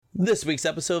This week's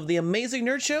episode of The Amazing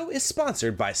Nerd Show is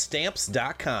sponsored by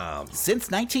Stamps.com. Since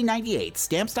 1998,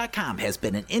 Stamps.com has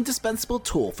been an indispensable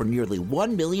tool for nearly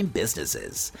 1 million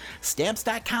businesses.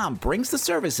 Stamps.com brings the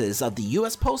services of the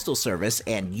U.S. Postal Service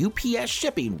and UPS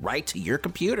shipping right to your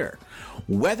computer.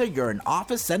 Whether you're an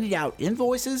office sending out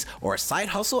invoices or a side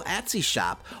hustle Etsy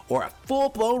shop or a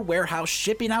full-blown warehouse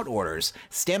shipping out orders,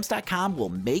 Stamps.com will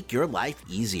make your life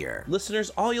easier. Listeners,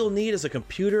 all you'll need is a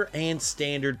computer and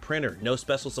standard printer. No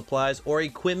special supplies or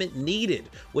equipment needed.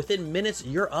 Within minutes,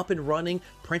 you're up and running,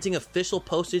 printing official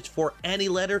postage for any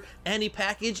letter, any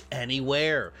package,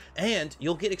 anywhere. And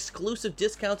you'll get exclusive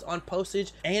discounts on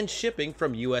postage and shipping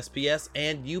from USPS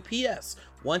and UPS.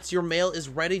 Once your mail is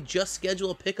ready, just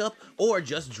schedule a pickup or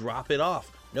just drop it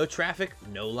off. No traffic,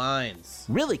 no lines.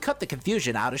 Really cut the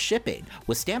confusion out of shipping.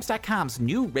 With Stamps.com's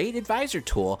new Rate Advisor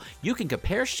tool, you can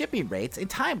compare shipping rates and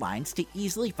timelines to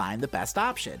easily find the best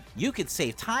option. You can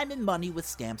save time and money with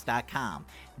Stamps.com.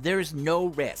 There's no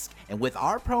risk, and with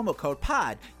our promo code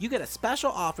POD, you get a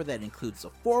special offer that includes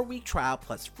a 4-week trial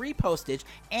plus free postage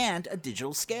and a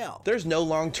digital scale. There's no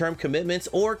long-term commitments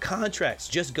or contracts.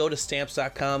 Just go to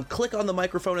Stamps.com, click on the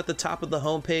microphone at the top of the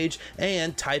homepage,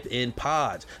 and type in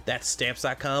POD. That's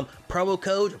Stamps.com, promo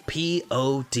code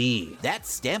POD.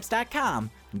 That's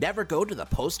Stamps.com. Never go to the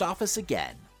post office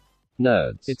again.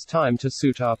 Nerds, it's time to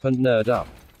suit up and nerd up.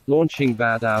 Launching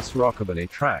badass rockabilly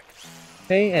track.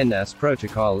 ANS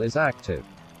protocol is active.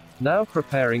 Now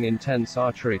preparing intense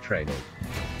archery training.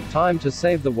 Time to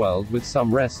save the world with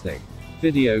some wrestling,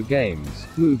 video games,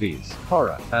 movies,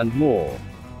 horror, and more.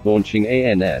 Launching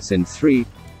ANS in 3,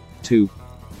 2,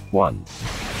 1.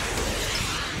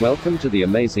 Welcome to the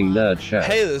Amazing Nerd Show.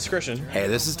 Hey, this is Christian. Hey,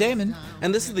 this is Damon.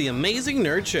 And this is the Amazing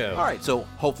Nerd Show. All right, so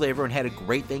hopefully everyone had a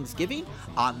great Thanksgiving.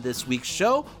 On this week's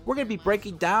show, we're going to be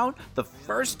breaking down the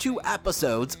first 2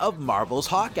 episodes of Marvel's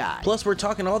Hawkeye. Plus, we're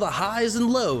talking all the highs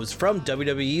and lows from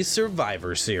WWE's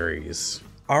Survivor Series.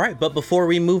 All right, but before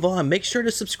we move on, make sure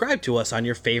to subscribe to us on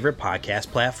your favorite podcast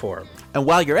platform. And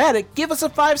while you're at it, give us a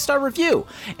 5-star review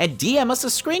and DM us a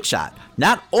screenshot.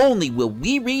 Not only will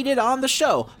we read it on the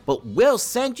show, but we'll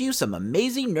send you some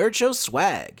amazing Nerd Show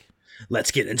swag.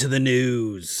 Let's get into the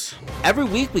news. Every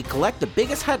week, we collect the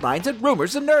biggest headlines and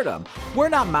rumors of nerdom. We're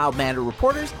not mild-mannered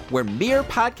reporters, we're mere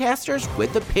podcasters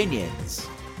with opinions.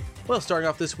 Well, starting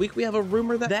off this week, we have a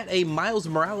rumor that a Miles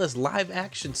Morales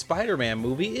live-action Spider-Man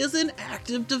movie is in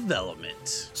active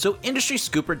development. So industry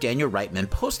scooper Daniel Reitman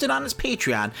posted on his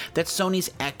Patreon that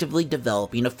Sony's actively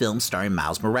developing a film starring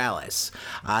Miles Morales.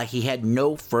 He had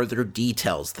no further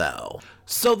details, though.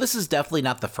 So this is definitely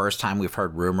not the first time we've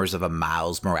heard rumors of a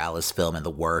Miles Morales film in the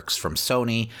works from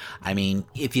Sony. I mean,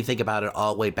 if you think about it,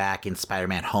 all the way back in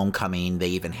Spider-Man Homecoming, they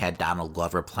even had Donald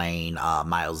Glover playing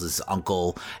Miles'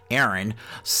 uncle, Aaron.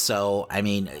 So, I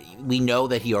mean, we know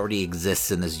that he already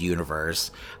exists in this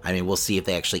universe. I mean, we'll see if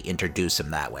they actually introduce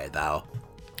him that way, though.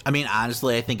 I mean,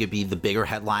 honestly, I think it'd be the bigger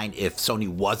headline if Sony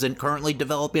wasn't currently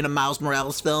developing a Miles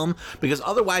Morales film, because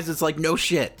otherwise it's like, no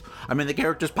shit. I mean, the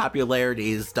character's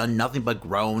popularity has done nothing but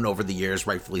grown over the years,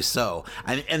 rightfully so.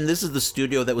 And this is the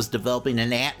studio that was developing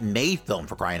an Aunt May film,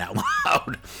 for crying out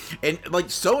loud. And, like,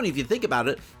 Sony, if you think about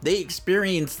it, they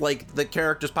experienced, like, the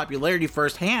character's popularity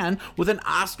firsthand with an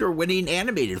Oscar-winning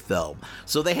animated film.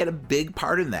 So they had a big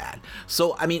part in that.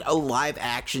 So, I mean, a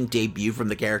live-action debut from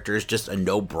the character is just a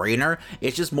no-brainer.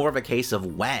 It's just more of a case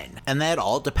of when, and that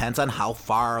all depends on how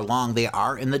far along they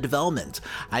are in the development.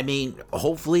 I mean,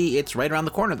 hopefully it's right around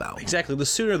the corner, though. Exactly, the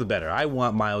sooner the better. I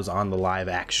want Miles on the live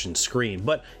action screen,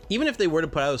 but even if they were to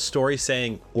put out a story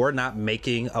saying we're not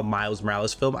making a Miles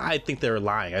Morales film, I think they're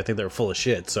lying. I think they're full of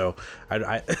shit. So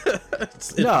I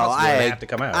have to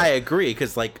come out. I agree,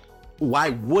 because, like, why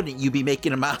wouldn't you be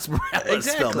making a Miles Morales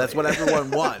film? That's what everyone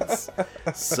wants.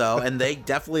 So, and they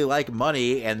definitely like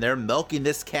money, and they're milking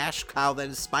this cash cow that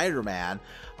is Spider-Man.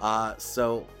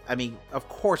 So, I mean, of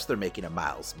course they're making a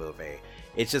Miles movie.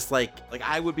 It's just like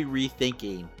I would be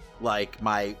rethinking, like,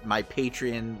 my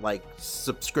Patreon, like,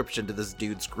 subscription to this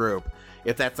dude's group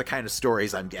if that's the kind of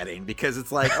stories I'm getting, because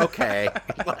it's like, okay,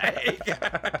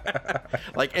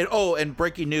 and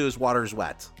breaking news, water's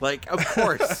wet. Like, of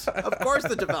course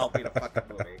they're developing a fucking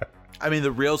movie. I mean,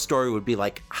 the real story would be,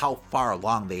 like, how far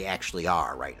along they actually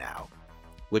are right now,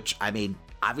 which, I mean,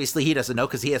 obviously he doesn't know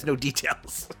because he has no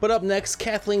details. But up next,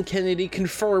 Kathleen Kennedy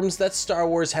confirms that Star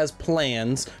Wars has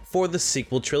plans for the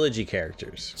sequel trilogy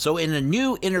characters. So in a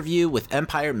new interview with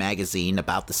Empire magazine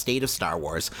about the state of Star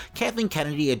Wars, Kathleen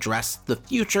Kennedy addressed the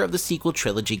future of the sequel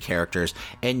trilogy characters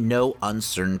in no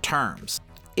uncertain terms.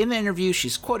 In the interview,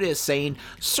 she's quoted as saying,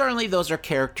 "Certainly those are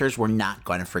characters we're not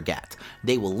going to forget.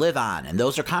 They will live on, and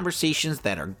those are conversations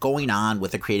that are going on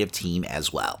with the creative team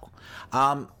as well."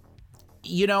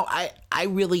 I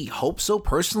really hope so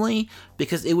personally,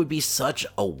 because it would be such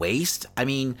a waste. I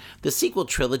mean, the sequel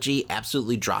trilogy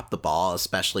absolutely dropped the ball,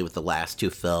 especially with the last two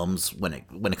films when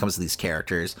it comes to these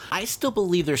characters. I still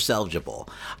believe they're salvageable.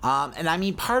 And I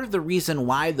mean, part of the reason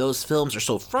why those films are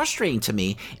so frustrating to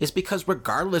me is because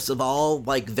regardless of all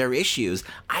their issues,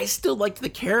 I still liked the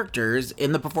characters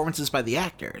and the performances by the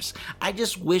actors. I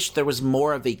just wish there was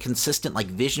more of a consistent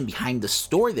vision behind the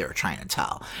story they were trying to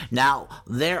tell. Now,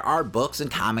 there are books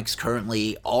and comics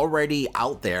currently already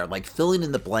out there filling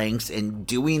in the blanks and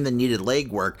doing the needed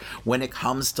legwork when it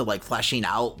comes to fleshing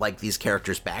out these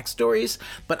characters' backstories,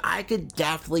 but I could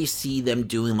definitely see them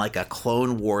doing a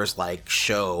Clone Wars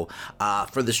show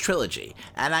for this trilogy.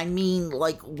 And I mean,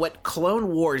 what Clone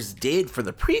Wars did for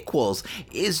the prequels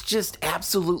is just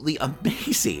absolutely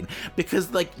amazing, because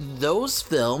those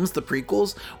films, the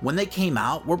prequels, when they came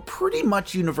out, were pretty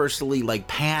much universally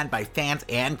panned by fans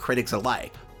and critics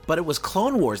alike. But it was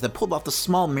Clone Wars that pulled off the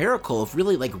small miracle of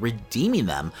really redeeming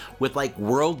them with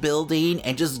world building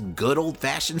and just good old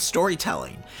fashioned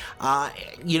storytelling.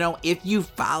 If you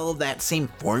follow that same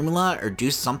formula or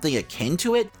do something akin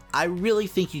to it, I really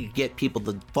think you could get people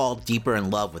to fall deeper in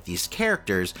love with these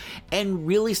characters and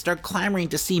really start clamoring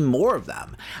to see more of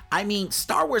them. I mean,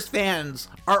 Star Wars fans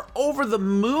are over the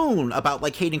moon about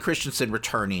Hayden Christensen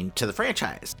returning to the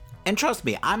franchise. And trust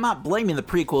me, I'm not blaming the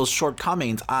prequel's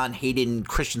shortcomings on Hayden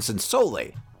Christensen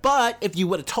solely. But if you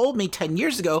would have told me 10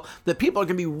 years ago that people are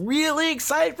going to be really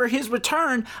excited for his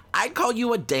return, I'd call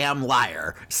you a damn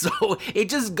liar. So it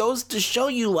just goes to show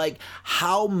you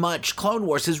how much Clone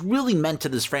Wars has really meant to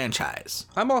this franchise.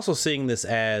 I'm also seeing this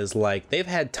as they've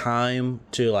had time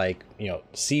to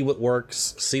see what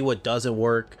works, see what doesn't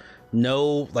work.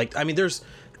 There's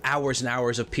hours and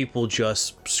hours of people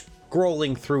just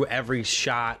scrolling through every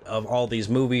shot of all these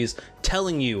movies,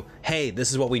 telling you, hey,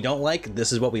 this is what we don't like,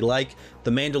 this is what we like.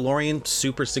 The Mandalorian,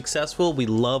 super successful, we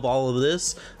love all of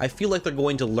this. I feel like they're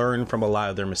going to learn from a lot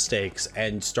of their mistakes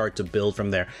and start to build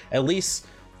from there. At least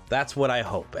that's what I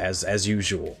hope, as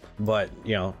usual. But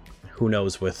who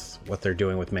knows with what they're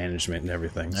doing with management and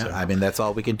everything. Yeah, so. I mean, that's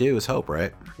all we can do is hope,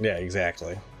 right? Yeah,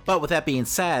 exactly. But with that being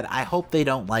said, I hope they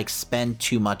don't spend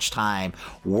too much time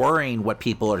worrying what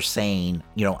people are saying,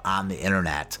 on the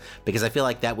internet, because I feel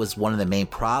like that was one of the main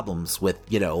problems with,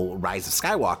 Rise of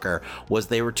Skywalker, was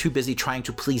they were too busy trying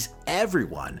to please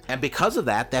everyone. And because of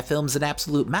that, that film's an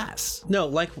absolute mess. No,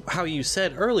 like how you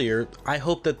said earlier, I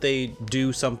hope that they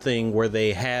do something where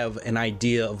they have an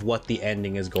idea of what the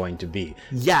ending is going to be.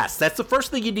 Yes, that's the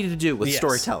first thing you need to do with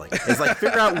storytelling. Is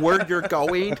figure out where you're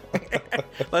going.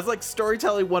 That's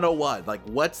storytelling 101,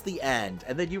 what's the end,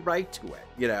 and then you write to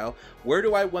it, where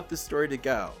do I want the story to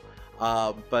go?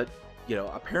 But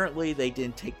apparently they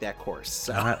didn't take that course,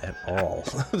 so not at all.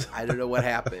 I don't know what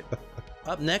happened.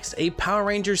 Up next, a Power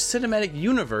Rangers cinematic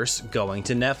universe going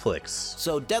to Netflix.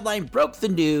 So Deadline broke the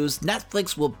news.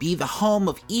 Netflix will be the home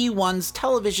of E1's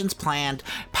television's planned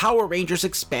Power Rangers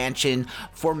expansion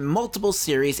for multiple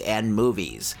series and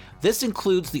movies. This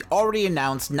includes the already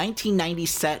announced 1990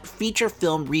 set feature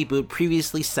film reboot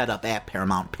previously set up at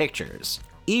Paramount Pictures.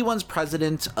 E1's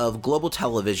president of Global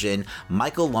Television,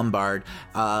 Michael Lombard,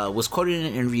 was quoted in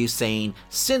an interview saying,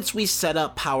 "Since we set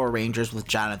up Power Rangers with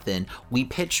Jonathan, we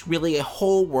pitched really a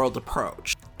whole world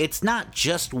approach. It's not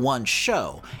just one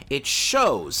show, it's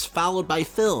shows followed by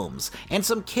films and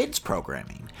some kids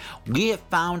programming. We have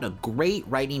found a great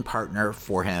writing partner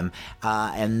for him,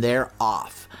 and they're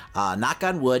off. Knock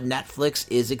on wood, Netflix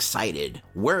is excited.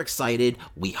 We're excited.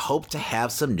 We hope to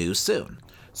have some news soon."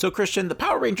 So Christian, the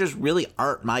Power Rangers really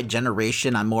aren't my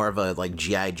generation. I'm more of a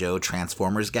G.I. Joe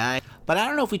Transformers guy. But I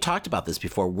don't know if we talked about this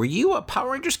before. Were you a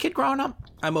Power Rangers kid growing up?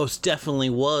 I most definitely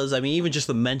was. I mean, even just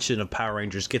the mention of Power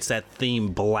Rangers gets that theme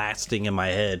blasting in my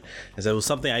head, as it was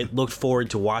something I looked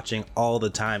forward to watching all the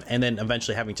time, and then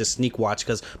eventually having to sneak watch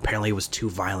because apparently it was too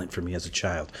violent for me as a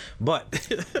child. But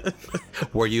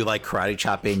were you karate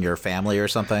chopping your family or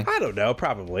something? I don't know,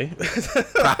 probably.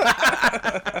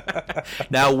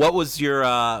 Now, what was your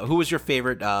who was your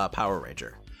favorite Power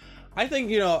Ranger? I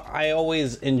think, I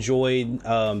always enjoyed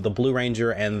the Blue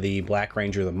Ranger and the Black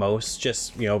Ranger the most.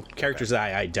 Just, characters that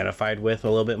I identified with a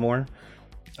little bit more.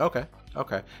 Okay.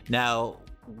 Now,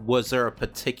 was there a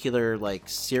particular,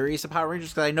 series of Power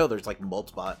Rangers? Because I know there's,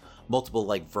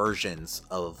 multiple versions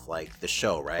of, the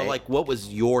show, right? But, what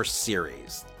was your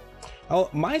series? Oh,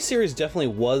 my series definitely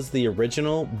was the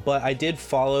original, but I did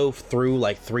follow through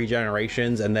 3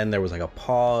 generations, and then there was a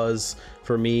pause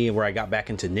for me where I got back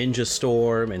into Ninja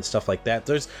Storm and stuff like that.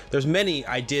 There's many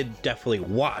I did definitely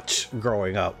watch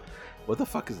growing up. What the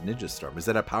fuck is Ninja Storm? Is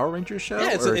that a Power Rangers show?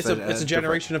 Yeah, it's a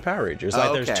generation of Power Rangers.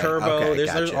 Like there's Turbo,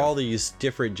 there's all these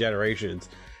different generations.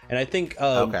 And I think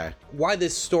why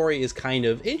this story is kind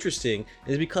of interesting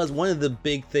is because one of the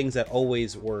big things that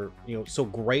always were, so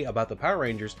great about the Power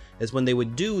Rangers is when they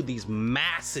would do these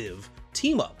massive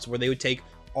team ups where they would take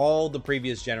all the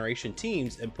previous generation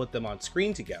teams and put them on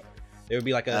screen together. There would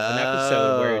be like an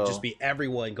episode where it would just be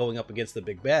everyone going up against the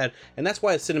big bad. And that's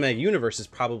why a cinematic universe is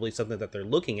probably something that they're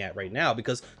looking at right now,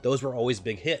 because those were always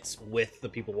big hits with the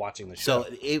people watching the show.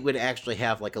 So it would actually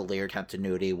have like a layered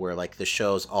continuity where like the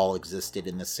shows all existed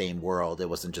in the same world. It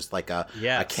wasn't just like a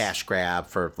cash grab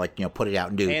for like, putting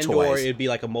out new toys. Or it'd be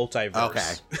like a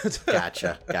multiverse.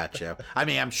 Okay. Gotcha. I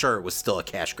mean, I'm sure it was still a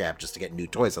cash grab just to get new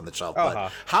toys on the shelf.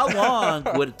 But how long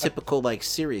would a typical like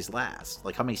series last?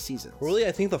 Like how many seasons? Really,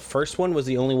 I think the first one was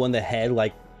the only one that had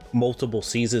like multiple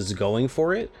seasons going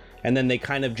for it, and then they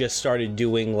kind of just started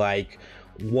doing like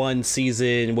one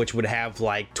season which would have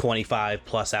like 25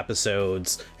 plus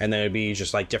episodes, and then it'd be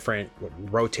just like different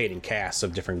rotating casts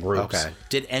of different groups. Okay.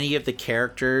 Did any of the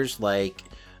characters like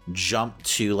jump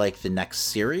to like the next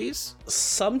series?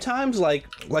 Sometimes like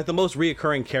the most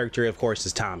reoccurring character of course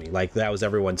is Tommy. Like that was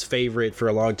everyone's favorite for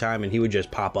a long time, and he would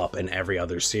just pop up in every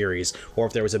other series, or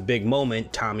if there was a big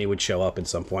moment, Tommy would show up at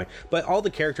some point. But all the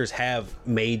characters have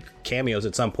made cameos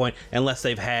at some point, unless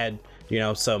they've had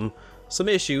some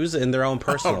issues in their own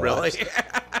personal lives.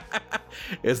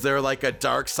 Is there like a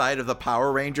dark side of the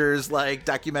Power Rangers like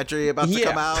documentary about to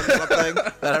come out or something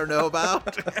that I don't know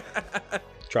about?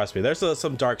 Trust me, there's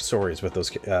some dark stories with those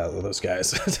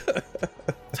guys.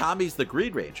 Tommy's the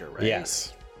Green Ranger, right?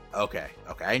 Yes. Okay.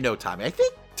 I know Tommy. I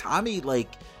think Tommy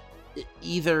like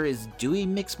either is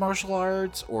doing mixed martial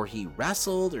arts or he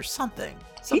wrestled or something.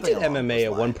 He did MMA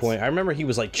at one point. I remember he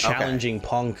was like challenging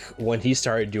Punk when he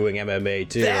started doing MMA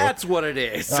too. That's what it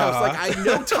is. So I was like, I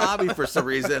know Tommy for some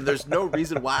reason. There's no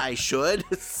reason why I should.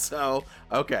 So,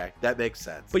 okay, that makes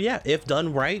sense. But yeah, if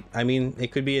done right, I mean,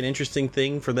 it could be an interesting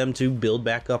thing for them to build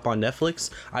back up on Netflix.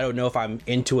 I don't know if I'm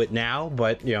into it now,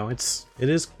 but it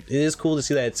is cool to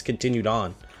see that it's continued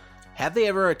on. Have they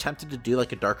ever attempted to do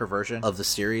like a darker version of the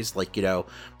series, like,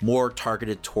 more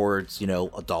targeted towards,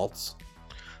 adults?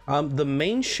 The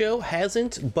main show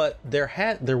hasn't, but there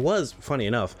was, funny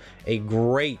enough, a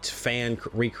great fan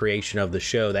recreation of the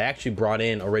show. They actually brought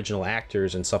in original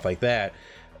actors and stuff like that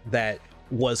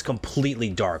was completely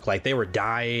dark. Like they were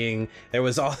dying. There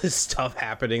was all this stuff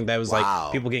happening that was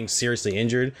like people getting seriously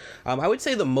injured. I would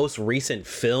say the most recent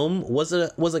film was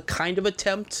a kind of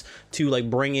attempt to like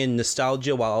bring in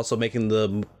nostalgia while also making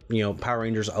the Power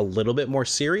Rangers a little bit more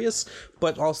serious.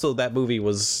 But also that movie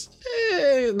was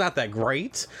not that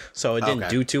great, so it didn't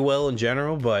do too well in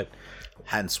general. But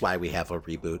hence why we have a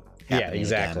reboot. Yeah,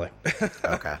 exactly.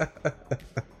 Okay.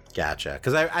 Gotcha.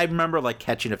 Because I remember like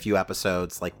catching a few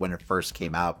episodes like when it first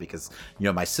came out, because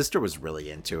my sister was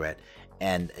really into it,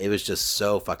 and it was just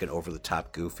so fucking over the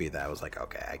top goofy that I was like,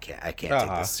 okay, I can't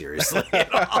take this seriously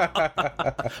at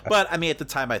all. But I mean, at the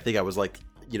time, I think I was like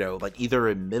like either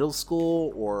in middle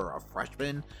school or a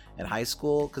freshman in high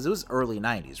school, because it was early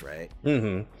 90s, right?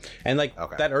 Mm-hmm. And like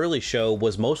that early show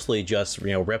was mostly just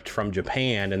ripped from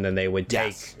Japan, and then they would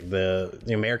take the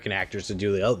American actors to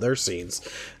do their scenes.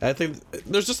 And I think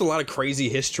there's just a lot of crazy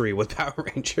history with Power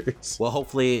Rangers. Well,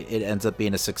 hopefully it ends up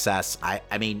being a success.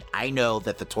 I mean, I know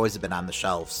that the toys have been on the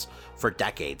shelves for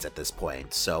decades at this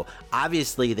point, so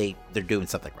obviously they're doing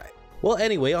something right. Well,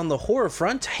 anyway, on the horror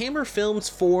front, Hammer Films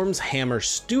forms Hammer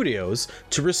Studios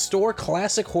to restore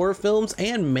classic horror films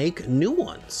and make new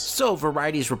ones. So,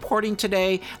 Variety's reporting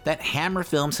today that Hammer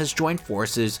Films has joined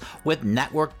forces with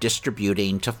Network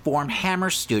Distributing to form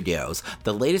Hammer Studios,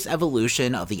 the latest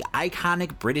evolution of the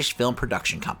iconic British film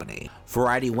production company.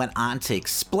 Variety went on to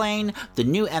explain the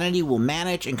new entity will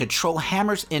manage and control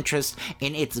Hammer's interest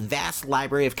in its vast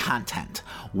library of content.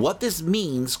 What this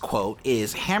means, quote,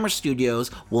 is Hammer Studios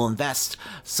will invest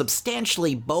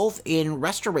substantially both in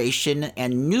restoration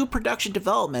and new production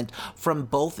development from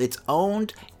both its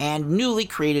owned and newly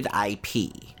created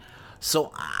IP.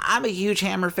 So I'm a huge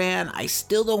Hammer fan. I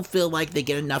still don't feel like they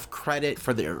get enough credit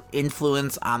for their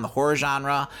influence on the horror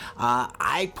genre.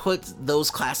 I put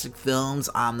those classic films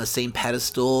on the same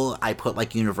pedestal I put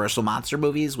like Universal monster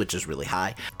movies, which is really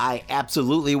high. I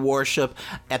absolutely worship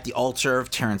at the altar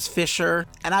of Terrence Fisher,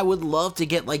 and I would love to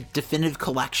get like definitive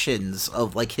collections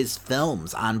of like his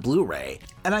films on Blu-ray.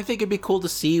 And I think it'd be cool to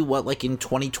see what like in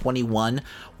 2021,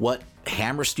 what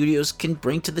Hammer Studios can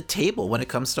bring to the table when it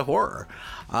comes to horror.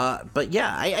 But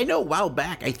yeah, I know a while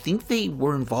back, I think they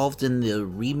were involved in the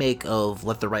remake of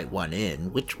Let the Right One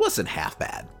In, which wasn't half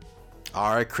bad.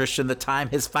 All right, Christian, the time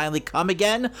has finally come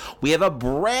again. We have a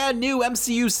brand new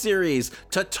MCU series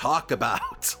to talk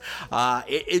about.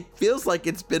 It feels like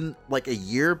it's been like a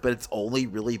year, but it's only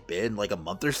really been like a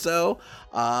month or so.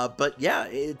 But yeah,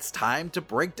 it's time to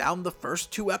break down the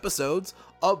first 2 episodes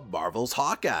of Marvel's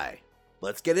Hawkeye.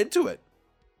 Let's get into it.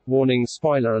 Warning,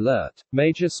 spoiler alert.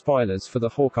 Major spoilers for the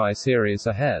Hawkeye series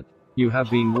ahead. You have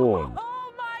been warned.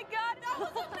 Oh my god, that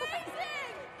was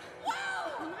amazing!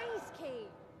 Wow! Nice, Kate.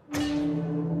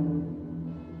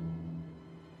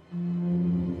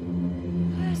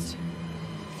 That's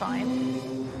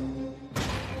fine.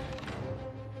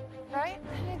 Right?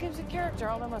 It gives a character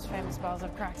all the most famous spells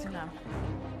have cracks in them.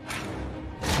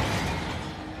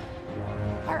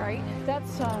 Alright,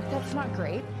 that's not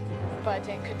great, but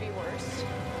it could be worse.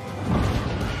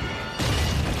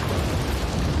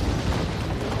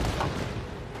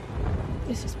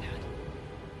 This is bad.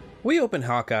 We open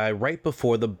Hawkeye right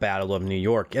before the Battle of New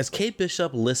York as Kate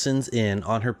Bishop listens in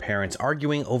on her parents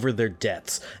arguing over their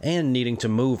debts and needing to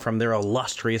move from their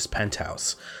illustrious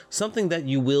penthouse. Something that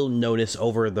you will notice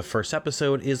over the first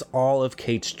episode is all of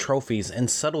Kate's trophies and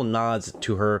subtle nods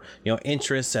to her,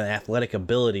 interests and athletic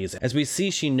abilities, as we see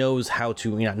she knows how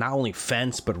to, not only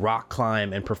fence but rock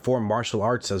climb and perform martial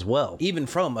arts as well, even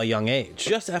from a young age.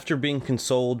 Just after being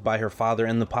consoled by her father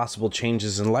and the possible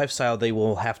changes in lifestyle they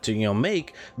will have to,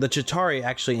 make, the Chitauri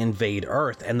actually invade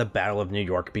Earth and the Battle of New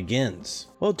York begins.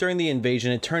 Well, during the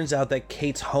invasion, it turns out that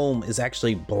Kate's home is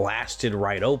actually blasted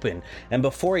right open, and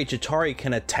before a Chitauri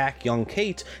can attack young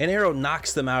Kate, an arrow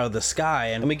knocks them out of the sky,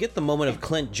 and we get the moment of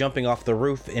Clint jumping off the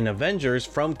roof in Avengers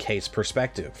from Kate's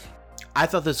perspective. I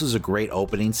thought this was a great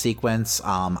opening sequence.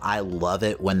 I love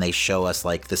it when they show us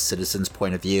like the citizens'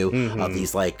 point of view of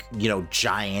these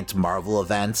giant Marvel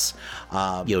events.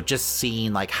 Just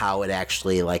seeing like how it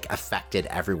actually like affected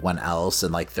everyone else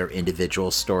and like their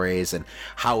individual stories and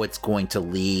how it's going to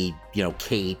lead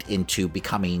Kate into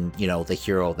becoming the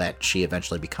hero that she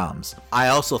eventually becomes. I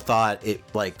also thought it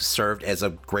like served as a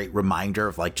great reminder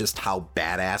of like just how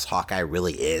badass Hawkeye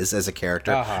really is as a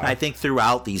character. And I think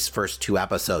throughout these first 2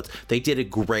 episodes they did a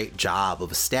great job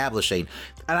of establishing,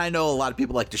 and I know a lot of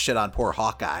people like to shit on poor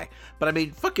Hawkeye, but I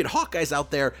mean fucking Hawkeye's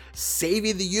out there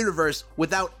saving the universe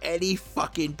without any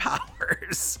fucking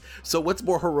powers. So what's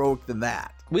more heroic than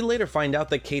that? We later find out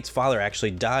that Kate's father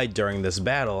actually died during this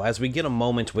battle, as we get a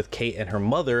moment with Kate and her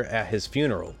mother at his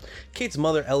funeral. Kate's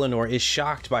mother, Eleanor, is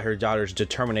shocked by her daughter's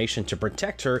determination to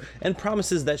protect her and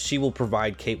promises that she will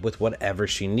provide Kate with whatever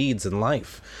she needs in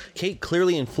life. Kate,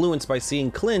 clearly influenced by seeing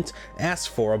Clint, asks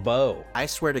for a bow. I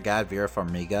swear to God, Vera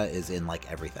Farmiga is in like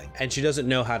everything. And she doesn't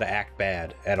know how to act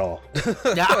bad at all.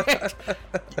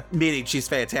 Meaning she's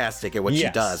fantastic at what she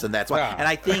does, and that's why. And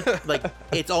I think like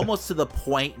it's almost to the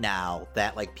point now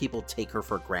that like people take her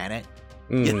for granted.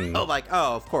 Like,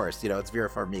 oh, of course, it's Vera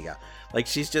Farmiga. Like,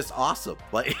 she's just awesome.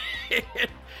 Like,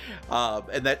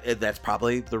 and that's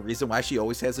probably the reason why she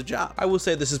always has a job. I will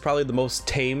say this is probably the most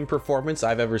tame performance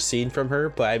I've ever seen from her,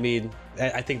 but I mean,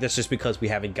 I think that's just because we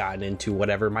haven't gotten into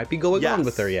whatever might be going on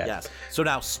with her yet. Yes. So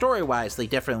now, story-wise, they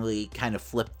definitely kind of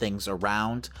flip things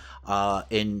around.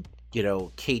 In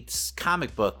Kate's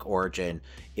comic book origin,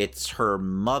 it's her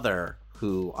mother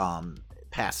who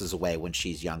passes away when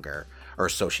she's younger, or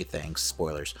so she thinks.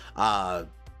 Spoilers.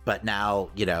 But now,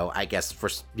 I guess for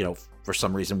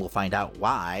some reason we'll find out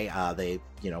why they,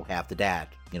 have the dad,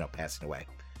 passing away.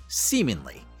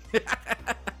 Seemingly.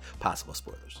 Possible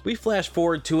spoilers. We flash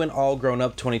forward to an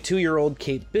all-grown-up 22-year-old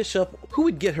Kate Bishop who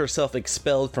would get herself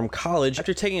expelled from college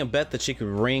after taking a bet that she could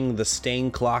ring the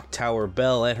stained clock tower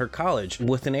bell at her college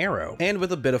with an arrow. And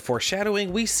with a bit of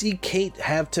foreshadowing, we see Kate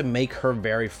have to make her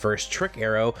very first trick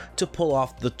arrow to pull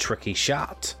off the tricky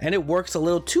shot. And it works a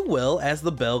little too well as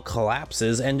the bell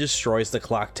collapses and destroys the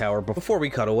clock tower before we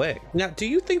cut away. Now, do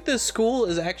you think this school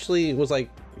was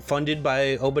funded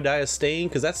by Obadiah Stane?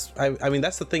 Because that's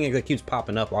that's the thing that keeps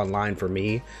popping up online for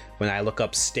me when I look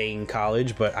up Stane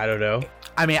College, but I don't know.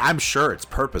 I mean, I'm sure it's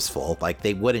purposeful. Like,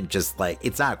 they wouldn't just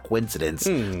it's not a coincidence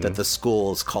that the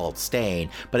school is called Stane,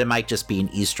 but it might just be an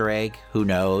Easter egg. Who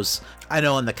knows? I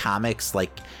know in the comics,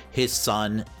 like, his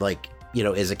son,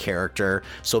 is a character,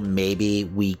 so maybe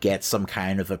we get some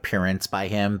kind of appearance by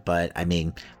him, but I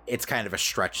mean, it's kind of a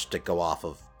stretch to go off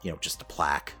of, just a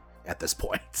plaque at this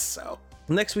point, so.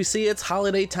 Next we see it's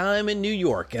holiday time in New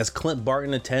York as Clint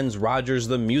Barton attends Rogers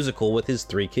the Musical with his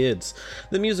 3 kids.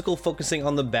 The musical, focusing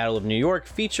on the Battle of New York,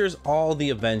 features all the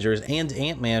Avengers and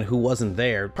Ant-Man who wasn't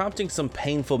there, prompting some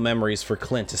painful memories for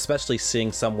Clint, especially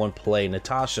seeing someone play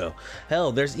Natasha.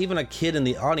 Hell, there's even a kid in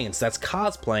the audience that's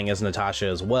cosplaying as Natasha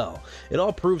as well. It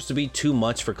all proves to be too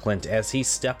much for Clint as he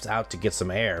steps out to get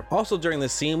some air. Also during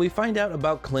this scene, we find out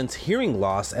about Clint's hearing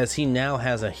loss as he now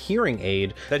has a hearing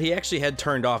aid that he actually had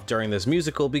turned off during this musical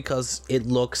because it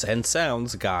looks and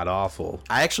sounds god-awful.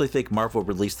 I actually think Marvel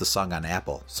released the song on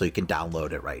Apple, so you can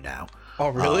download it right now. Oh,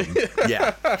 really?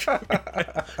 Yeah.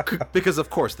 Because of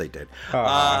course they did.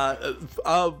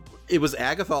 It was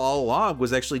Agatha all along,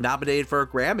 was actually nominated for a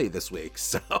Grammy this week,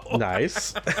 so...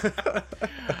 Nice.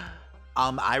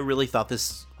 I really thought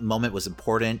this moment was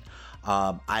important.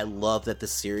 I love that the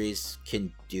series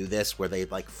can do this where they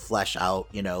like flesh out,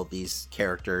 these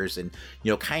characters and,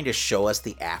 kind of show us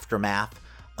the aftermath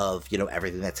of,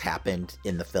 everything that's happened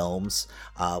in the films.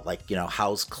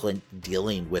 How's Clint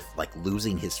dealing with like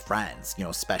losing his friends,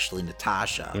 especially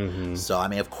Natasha. Mm-hmm. So, I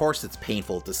mean, of course it's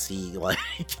painful to see like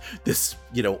this,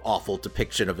 awful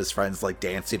depiction of his friends like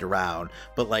dancing around.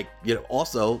 But like,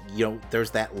 also,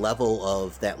 there's that level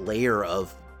of that layer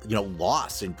of,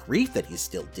 loss and grief that he's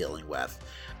still dealing with.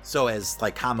 So as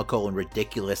like comical and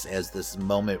ridiculous as this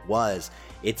moment was,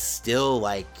 it still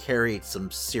like carried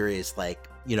some serious like,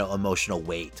 emotional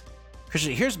weight.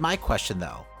 Christian, here's my question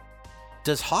though.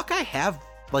 Does Hawkeye have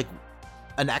like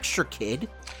an extra kid?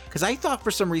 Because I thought for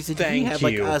some reason he had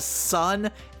like a son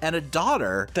and a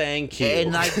daughter. Thank you.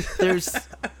 And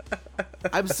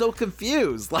I'm so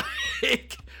confused.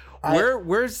 Like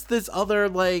where's this other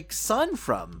like son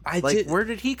from? Where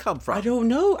did he come from? I don't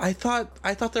know. I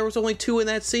thought there was only 2 in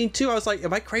that scene too. I was like,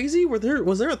 am I crazy? Was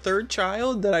there a third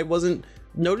child that I wasn't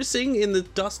noticing in the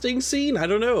dusting scene? I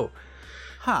don't know.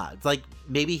 It's like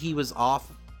maybe he was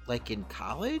off like in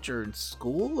college or in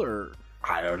school, or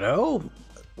I don't know.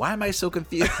 Why am I so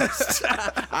confused?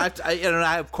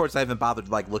 Of course I haven't bothered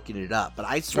like looking it up, but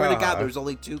I swear to God there's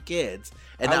only 2 kids.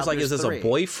 And I was like, is this 3. a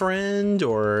boyfriend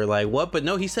or like what? But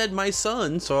no, he said my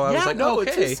son, so I was like, no,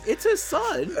 okay. It's his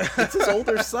son. It's his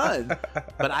older son.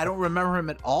 But I don't remember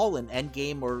him at all in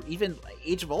Endgame or even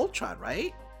Age of Ultron,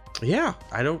 right? Yeah,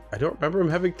 I don't remember him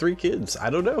having 3 kids.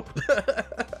 I don't know.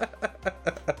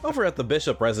 Over at the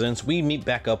Bishop residence, we meet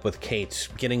back up with Kate,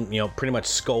 getting, pretty much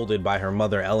scolded by her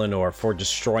mother Eleanor for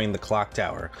destroying the clock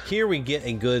tower. Here we get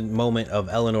a good moment of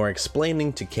Eleanor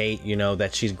explaining to Kate,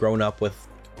 that she's grown up with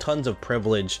tons of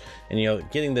privilege and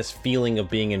getting this feeling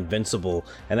of being invincible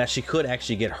and that she could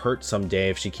actually get hurt someday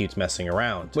if she keeps messing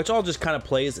around, which all just kind of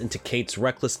plays into Kate's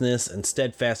recklessness and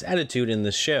steadfast attitude in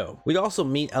this show. We'd also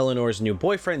meet Eleanor's new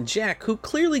boyfriend Jack, who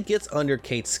clearly gets under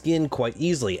Kate's skin quite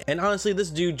easily, and honestly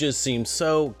this dude just seems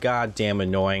so goddamn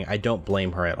annoying. I don't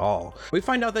blame her at all. We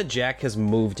find out that Jack has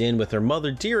moved in with her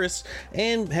mother Dearest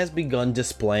and has begun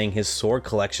displaying his sword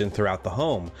collection throughout the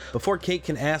home. Before Kate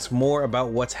can ask more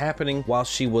about what's happening while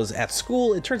she was at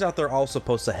school, it turns out they're all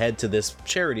supposed to head to this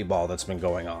charity ball that's been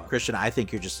going on. Christian, I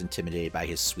think you're just intimidated by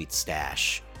his sweet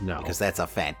stash. No. Because that's a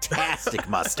fantastic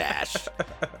mustache.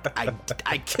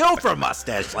 I kill for a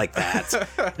mustache like that.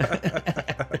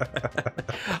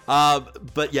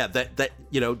 But yeah, that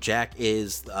Jack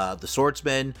is the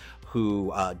swordsman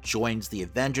who joins the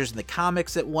Avengers in the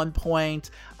comics at one point.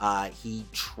 He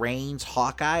trains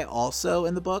Hawkeye also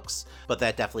in the books, but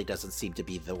that definitely doesn't seem to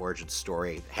be the origin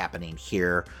story happening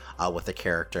here with the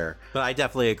character. But I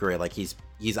definitely agree. Like he's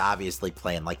obviously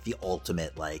playing like the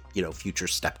ultimate future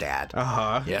stepdad.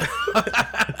 Yeah.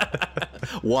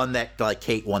 One that like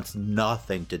Kate wants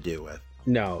nothing to do with.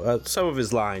 No, some of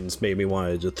his lines made me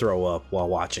want to throw up while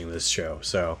watching this show,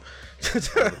 so...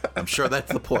 I'm sure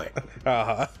that's the point.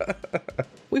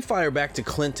 We fire back to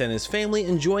Clint and his family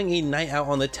enjoying a night out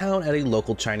on the town at a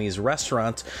local Chinese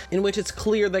restaurant, in which it's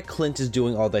clear that Clint is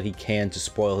doing all that he can to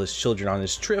spoil his children on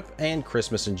his trip and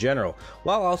Christmas in general,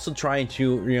 while also trying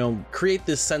to, create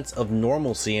this sense of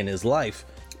normalcy in his life,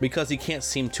 because he can't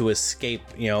seem to escape,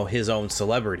 his own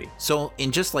celebrity. So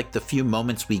in just like the few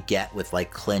moments we get with like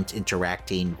Clint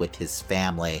interacting with his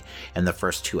family in the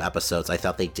first 2 episodes, I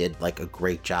thought they did like a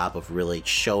great job of really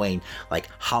showing like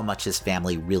how much his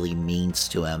family really means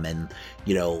to him. And,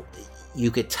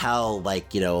 you could tell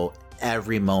like,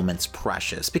 every moment's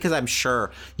precious, because I'm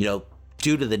sure,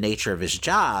 due to the nature of his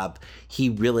job, he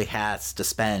really has to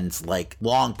spend like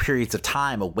long periods of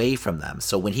time away from them.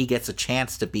 So when he gets a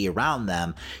chance to be around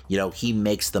them, he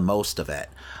makes the most of it.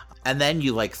 And then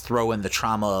you like throw in the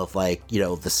trauma of like,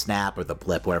 the snap or the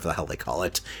blip, whatever the hell they call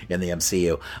it in the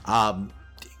MCU.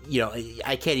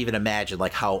 I can't even imagine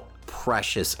like how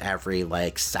precious every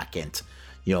like second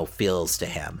feels to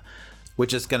him,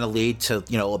 which is going to lead to,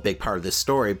 a big part of this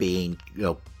story being,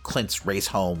 Clint's race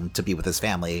home to be with his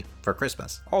family for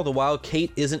Christmas. All the while,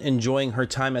 Kate isn't enjoying her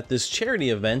time at this charity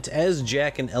event as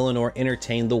Jack and Eleanor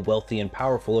entertain the wealthy and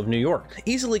powerful of New York.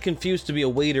 Easily confused to be a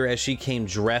waiter as she came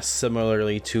dressed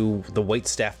similarly to the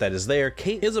waitstaff that is there,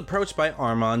 Kate is approached by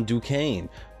Armand Duquesne,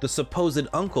 the supposed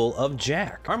uncle of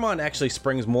Jack. Armand actually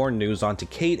springs more news onto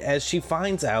Kate as she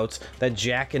finds out that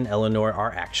Jack and Eleanor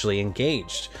are actually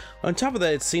engaged. On top of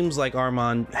that, it seems like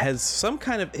Armand has some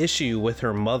kind of issue with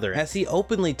her mother, as he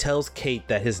openly tells Kate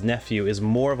that his nephew is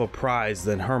more of a prize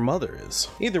than her mother is.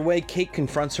 Either way, Kate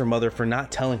confronts her mother for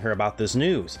not telling her about this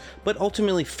news, but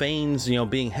ultimately feigns,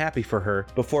 being happy for her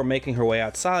before making her way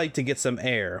outside to get some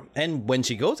air. And when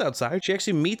she goes outside, she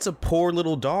actually meets a poor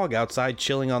little dog outside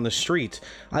chilling on the street,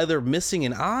 either missing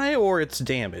an eye or it's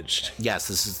damaged. Yes,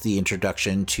 this is the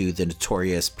introduction to the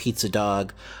notorious pizza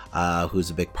dog, who's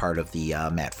a big part of the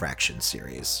Matt Fraction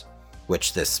series,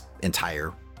 which this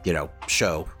entire,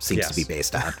 show seems to be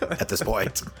based on at this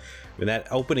point. And that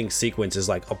opening sequence is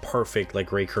like a perfect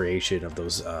recreation of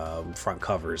those front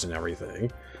covers and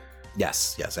everything.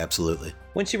 Yes, absolutely.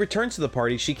 When she returns to the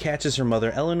party, she catches her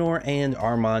mother Eleanor and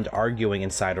Armand arguing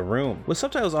inside a room. With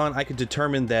subtitles on, I could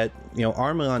determine that,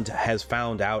 Armand has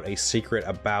found out a secret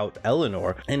about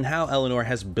Eleanor and how Eleanor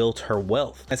has built her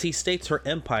wealth, as he states her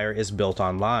empire is built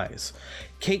on lies.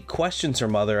 Kate questions her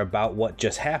mother about what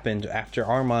just happened after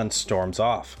Armand storms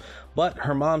off, but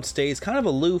her mom stays kind of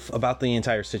aloof about the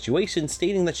entire situation,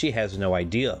 stating that she has no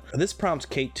idea. This prompts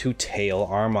Kate to tail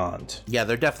Armand. Yeah,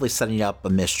 they're definitely setting up a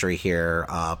mystery here,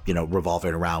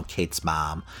 revolving around Kate's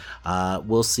mom.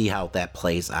 We'll see how that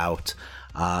plays out.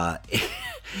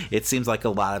 It seems like a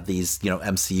lot of these,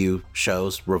 MCU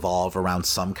shows revolve around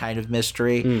some kind of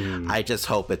mystery. I just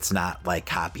hope it's not like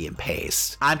copy and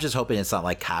paste. I'm just hoping it's not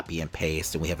like copy and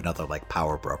paste and we have another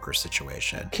power broker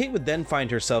situation. Kate would then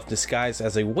find herself disguised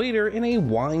as a waiter in a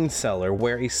wine cellar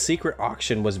where a secret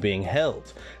auction was being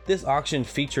held. This auction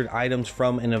featured items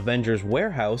from an Avengers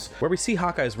warehouse where we see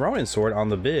Hawkeye's Ronin sword on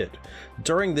the bid.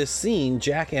 During this scene,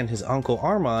 Jack and his uncle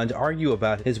Armand argue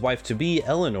about his wife-to-be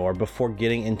Eleanor before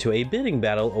getting into a bidding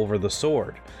battle over the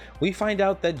sword. We find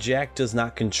out that Jack does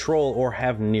not control or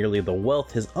have nearly the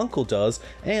wealth his uncle does,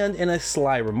 and in a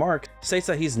sly remark, states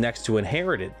that he's next to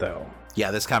inherit it though.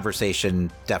 Yeah, this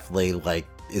conversation definitely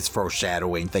is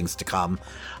foreshadowing things to come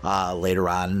later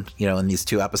on, in these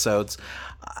two episodes.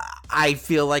 I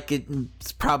feel like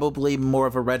it's probably more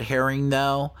of a red herring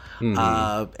though.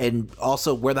 And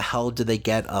also, where the hell did they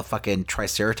get a fucking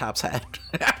Triceratops head?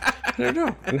 I don't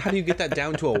know. And how do you get that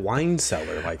down to a wine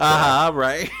cellar like that?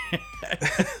 Right.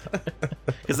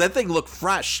 Because that thing looked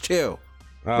fresh too.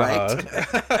 Right?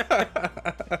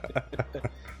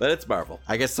 But it's Marvel.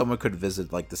 I guess someone could visit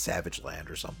the Savage Land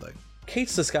or something.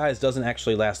 Kate's disguise doesn't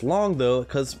actually last long though,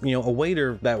 because, a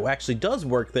waiter that actually does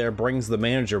work there brings the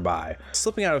manager by.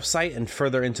 Slipping out of sight and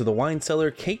further into the wine cellar,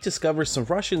 Kate discovers some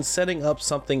Russians setting up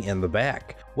something in the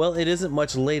back. Well, it isn't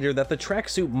much later that the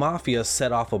tracksuit mafia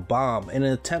set off a bomb in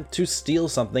an attempt to steal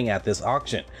something at this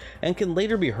auction, and can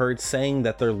later be heard saying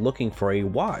that they're looking for a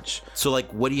watch. So,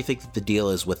 what do you think that the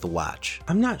deal is with the watch?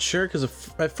 I'm not sure, because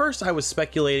at first I was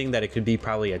speculating that it could be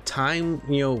probably a time,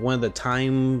 one of the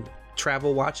time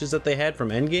travel watches that they had from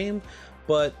Endgame,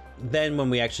 but then when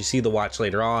we actually see the watch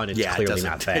later on, it's clearly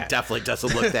not that. It definitely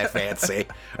doesn't look that fancy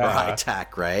or high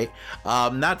tech, right?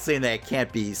 Not saying that it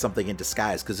can't be something in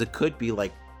disguise, because it could be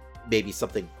maybe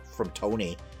something from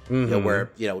Tony, where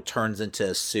turns into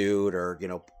a suit or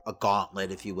a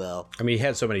gauntlet, if you will. I mean, he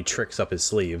had so many tricks up his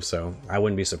sleeve, so I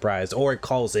wouldn't be surprised. Or it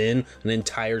calls in an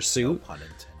entire suit. No pun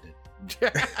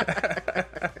intended.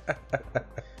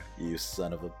 You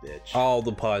son of a bitch. All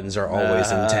the puns are always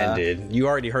intended. You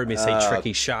already heard me say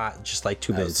tricky shot just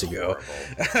 2 minutes ago.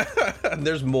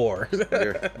 There's more.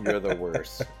 You're the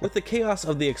worst. With the chaos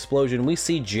of the explosion, we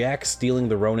see Jack stealing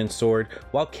the Ronin sword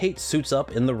while Kate suits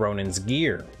up in the Ronin's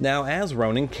gear. Now, as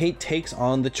Ronin, Kate takes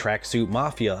on the tracksuit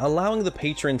mafia, allowing the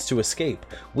patrons to escape.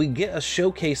 We get a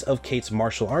showcase of Kate's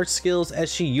martial arts skills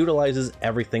as she utilizes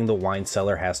everything the wine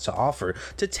cellar has to offer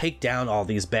to take down all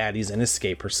these baddies and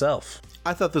escape herself.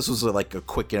 I thought this was a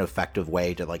quick and effective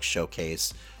way to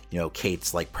showcase,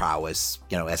 Kate's prowess,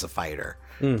 as a fighter.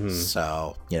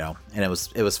 So, and it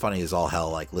was funny as all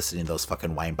hell, listening to those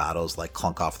fucking wine bottles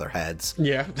clunk off their heads.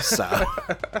 Yeah. So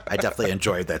I definitely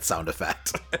enjoyed that sound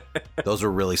effect. Those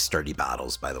were really sturdy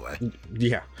bottles, by the way.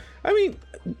 Yeah. I mean,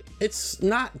 it's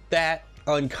not that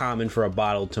uncommon for a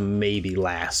bottle to maybe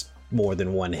last more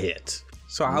than one hit.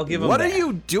 So I'll give him What that. are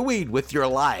you doing with your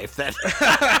life?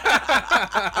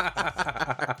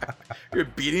 You're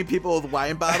beating people with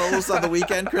wine bottles on the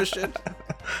weekend, Christian?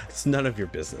 It's none of your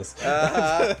business.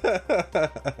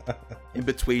 In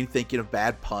between thinking of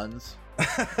bad puns.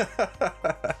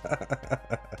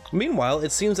 Meanwhile,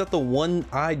 it seems that the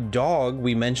one-eyed dog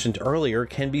we mentioned earlier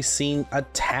can be seen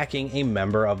attacking a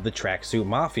member of the Tracksuit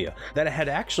Mafia that had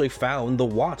actually found the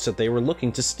watch that they were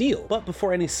looking to steal. But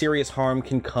before any serious harm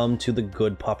can come to the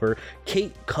good pupper,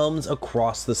 Kate comes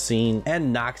across the scene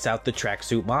and knocks out the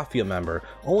Tracksuit Mafia member,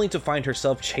 only to find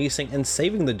herself chasing and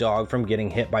saving the dog from getting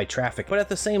hit by traffic. But at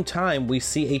the same time, we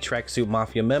see a Tracksuit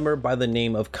Mafia member by the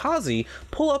name of Kazi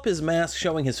pull up his mask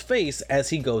showing his face as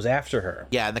he goes after her.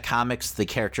 Yeah, in the comics, the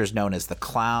character is known as the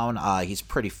Clown. He's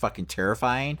pretty fucking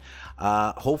terrifying.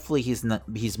 Hopefully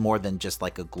he's more than just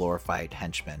like a glorified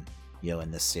henchman,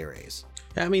 in this series.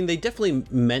 I mean, they definitely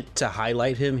meant to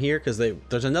highlight him here because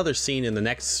there's another scene in the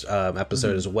next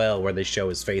episode as well where they show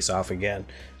his face off again.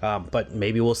 But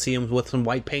maybe we'll see him with some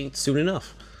white paint soon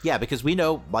enough. Yeah, because we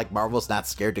know like Marvel's not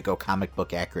scared to go comic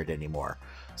book accurate anymore.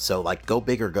 So, like, go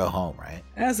big or go home, right?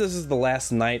 As this is the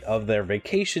last night of their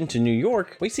vacation to New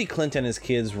York, we see Clint and his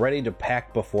kids ready to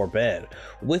pack before bed.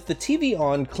 With the TV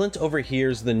on, Clint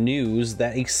overhears the news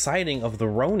that a sighting of the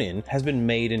Ronin has been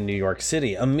made in New York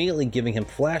City, immediately giving him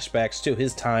flashbacks to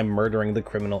his time murdering the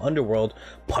criminal underworld,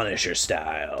 Punisher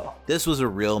style. This was a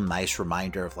real nice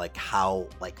reminder of, like, how,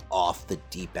 like, off the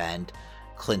deep end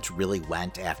Clint really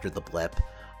went after the blip.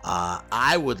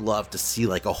 I would love to see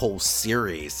like a whole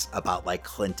series about like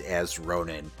Clint as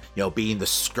Ronin, being the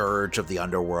scourge of the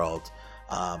underworld.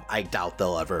 I doubt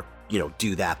they'll ever,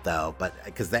 do that though, but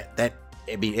because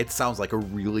it sounds like a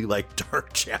really like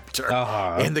dark chapter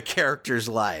in the character's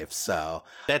life. So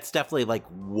that's definitely like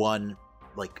one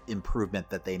like improvement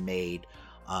that they made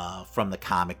from the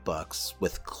comic books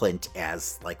with Clint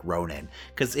as like Ronin,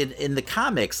 because in the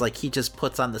comics, like he just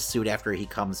puts on the suit after he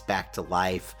comes back to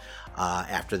life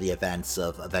after the events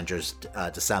of Avengers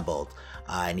Disassembled,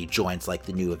 and he joins like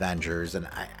the new Avengers, and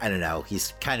I don't know,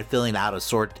 he's kind of feeling out of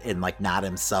sort and like not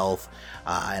himself,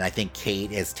 and I think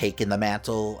Kate has taken the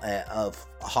mantle of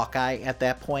Hawkeye at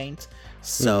that point,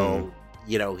 so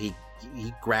he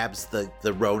grabs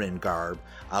the Ronin garb,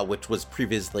 which was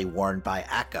previously worn by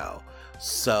Echo.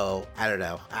 So I don't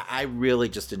know. I really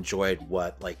just enjoyed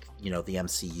what the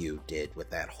MCU did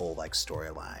with that whole like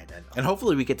storyline, and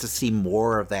hopefully we get to see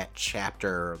more of that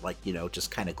chapter, just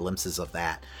kind of glimpses of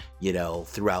that,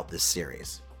 throughout this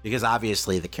series, because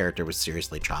obviously the character was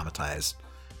seriously traumatized.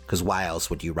 Because why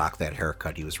else would you rock that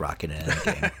haircut he was rocking in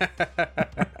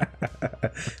Endgame?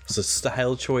 It's a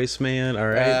style choice, man. All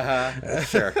right,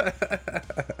 sure.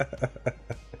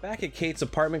 Back at Kate's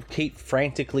apartment, Kate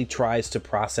frantically tries to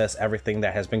process everything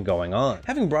that has been going on.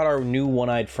 Having brought our new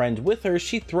one-eyed friend with her,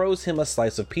 she throws him a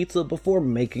slice of pizza before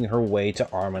making her way to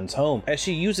Armin's home, as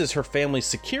she uses her family's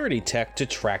security tech to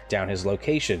track down his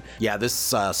location. Yeah,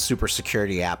 this super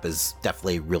security app is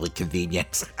definitely really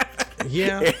convenient.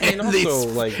 Yeah, and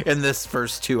also in this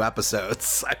first 2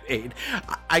 episodes, I mean,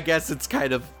 I guess it's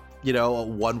kind of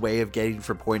one way of getting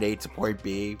from point A to point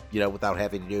B, without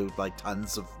having to do like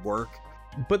tons of work.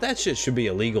 But that shit should be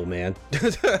illegal, man.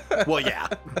 Well, yeah.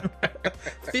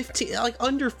 15,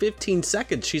 under 15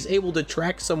 seconds, she's able to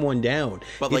track someone down.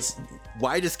 But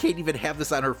why does Kate even have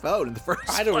this on her phone in the first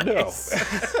place? I don't know.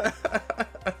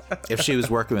 If she was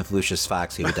working with Lucius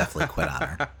Fox, he would definitely quit on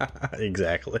her.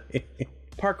 Exactly.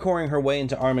 Parkouring her way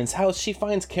into Armin's house, she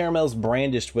finds caramels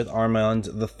brandished with Armand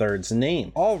III's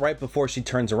name, all right before she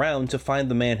turns around to find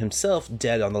the man himself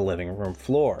dead on the living room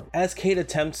floor. As Kate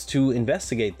attempts to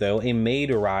investigate though, a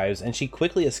maid arrives and she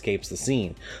quickly escapes the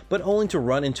scene, but only to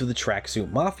run into the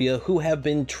Tracksuit Mafia, who have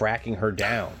been tracking her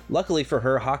down. Luckily for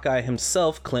her, Hawkeye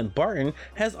himself, Clint Barton,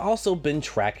 has also been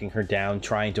tracking her down,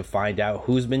 trying to find out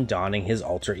who's been donning his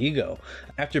alter ego.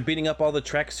 After beating up all the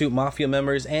Tracksuit Mafia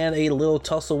members and a little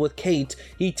tussle with Kate,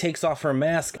 he takes off her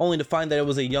mask, only to find that it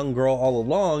was a young girl all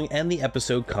along, and the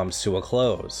episode comes to a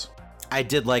close. I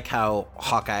did like how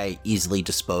Hawkeye easily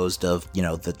disposed of, the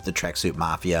Tracksuit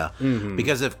Mafia,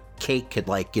 because if Kate could,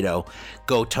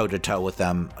 go toe-to-toe with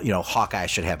them, Hawkeye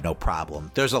should have no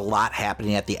problem. There's a lot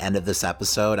happening at the end of this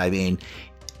episode. I mean,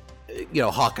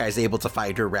 Hawkeye's able to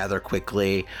find her rather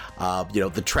quickly.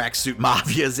 The Tracksuit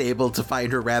Mafia is able to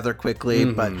find her rather quickly,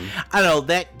 but I don't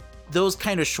know, those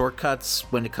kind of shortcuts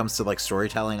when it comes to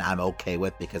storytelling, I'm okay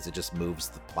with, because it just moves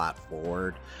the plot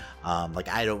forward.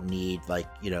 I don't need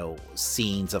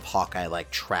scenes of Hawkeye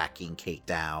tracking Kate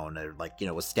down, or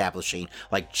establishing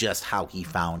just how he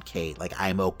found Kate.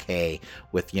 I'm okay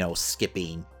with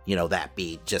skipping that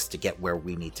beat just to get where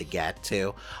we need to get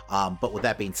to. But with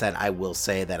that being said, I will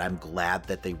say that I'm glad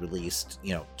that they released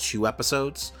 2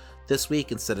 episodes this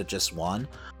week instead of just one.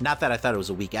 Not that I thought it was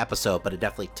a weak episode, but it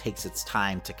definitely takes its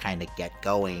time to kind of get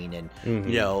going and,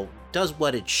 you know, does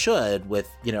what it should with,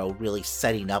 you know, really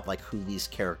setting up like who these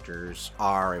characters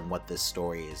are and what this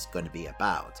story is going to be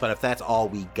about. But if that's all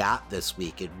we got this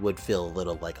week, it would feel a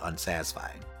little like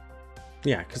unsatisfying.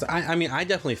 Yeah, because I mean, I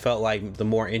definitely felt like the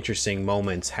more interesting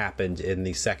moments happened in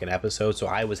the second episode, so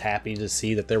I was happy to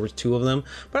see that there was 2 of them.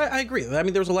 But I agree. I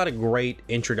mean, there was a lot of great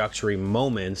introductory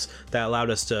moments that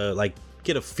allowed us to, like,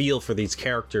 get a feel for these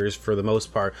characters for the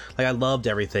most part. Like, I loved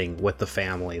everything with the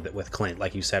family, that with Clint,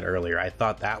 like you said earlier. I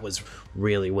thought that was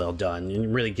really well done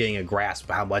and really getting a grasp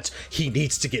of how much he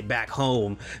needs to get back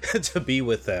home to be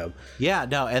with them. Yeah,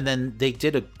 no, and then they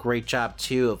did a great job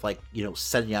too of, like, you know,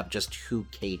 setting up just who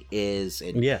Kate is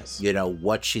and, you know,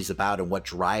 what she's about and what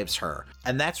drives her.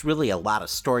 And that's really a lot of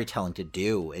storytelling to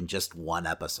do in just one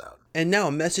episode. And now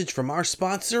a message from our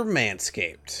sponsor,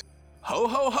 Manscaped. Ho,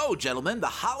 ho, ho, gentlemen, the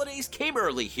holidays came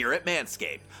early here at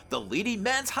Manscaped, the leading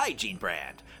men's hygiene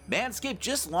brand. Manscaped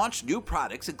just launched new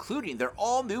products, including their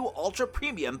all-new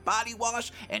ultra-premium body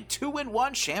wash and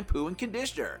 2-in-1 shampoo and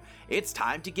conditioner. It's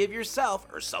time to give yourself,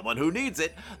 or someone who needs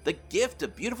it, the gift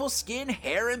of beautiful skin,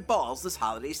 hair, and balls this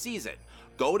holiday season.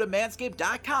 Go to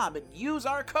manscaped.com and use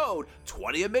our code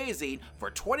 20amazing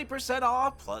for 20%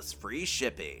 off plus free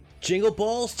shipping. Jingle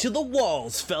balls to the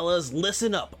walls, fellas.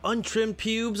 Listen up. Untrimmed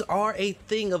pubes are a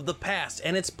thing of the past,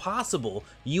 and it's possible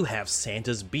you have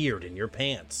Santa's beard in your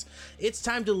pants. It's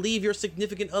time to leave your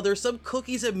significant other some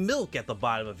cookies and milk at the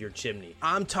bottom of your chimney.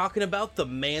 I'm talking about the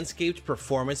Manscaped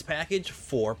Performance Package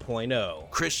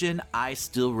 4.0. Christian, I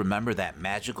still remember that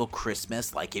magical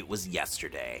Christmas like it was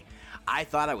yesterday. I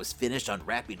thought I was finished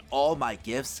unwrapping all my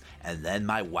gifts, and then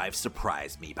my wife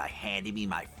surprised me by handing me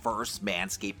my first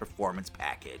Manscaped Performance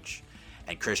Package.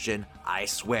 And Christian, I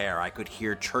swear I could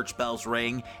hear church bells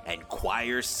ring and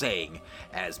choirs sing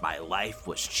as my life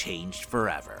was changed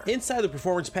forever. Inside the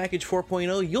Performance Package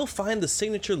 4.0, you'll find the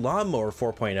Signature Lawnmower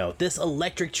 4.0. This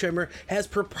electric trimmer has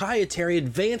proprietary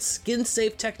advanced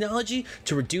skin-safe technology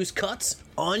to reduce cuts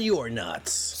on your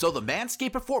nuts. So the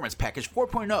Manscaped Performance Package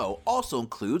 4.0 also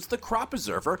includes the Crop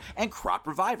Preserver and Crop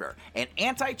Reviver, an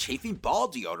anti-chafing ball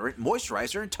deodorant,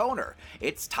 moisturizer, and toner.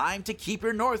 It's time to keep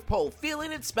your North Pole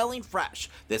feeling and smelling fresh.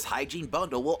 This hygiene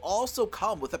bundle will also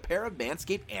come with a pair of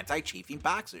Manscaped anti-chafing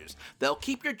boxers. They'll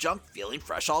keep your junk feeling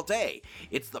fresh all day.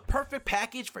 It's the perfect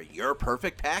package for your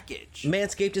perfect package.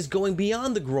 Manscaped is going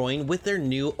beyond the groin with their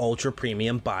new ultra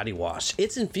premium body wash.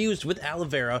 It's infused with aloe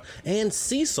vera and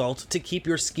sea salt to keep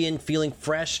your skin feeling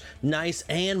fresh, nice,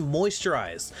 and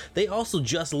moisturized. They also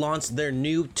just launched their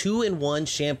new 2-in-1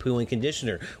 shampoo and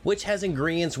conditioner, which has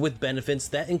ingredients with benefits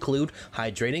that include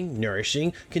hydrating,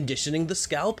 nourishing, conditioning the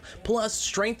scalp, plus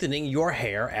strengthening your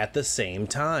hair at the same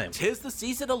time. 'Tis the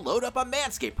season to load up on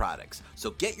Manscaped products, so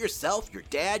get yourself, your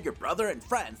dad, your brother, and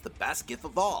friends the best gift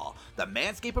of all, the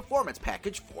Manscaped Performance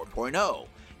Package 4.0.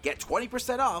 Get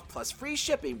 20% off plus free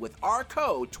shipping with our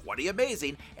code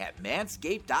 20amazing at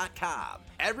manscaped.com.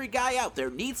 Every guy out there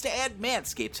needs to add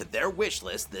Manscaped to their wish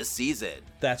list this season.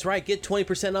 That's right, get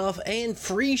 20% off and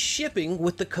free shipping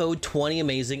with the code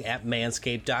 20amazing at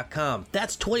manscaped.com.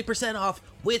 That's 20% off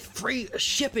with free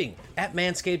shipping at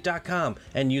manscaped.com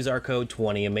and use our code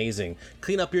 20amazing.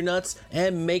 Clean up your nuts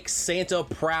and make Santa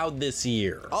proud this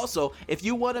year. Also, if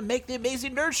you want to make the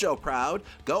Amazing Nerd Show proud,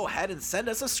 go ahead and send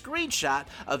us a screenshot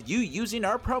of you using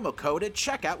our promo code at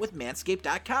checkout with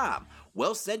manscaped.com.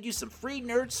 We'll send you some free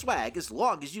nerd swag as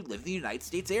long as you live in the United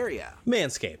States area.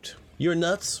 Manscaped, your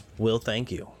nuts will thank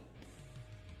you.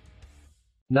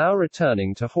 Now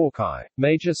returning to Hawkeye.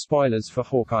 Major spoilers for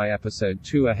Hawkeye Episode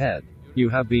 2 ahead. You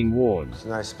have been warned. It's a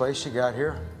nice place you got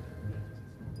here.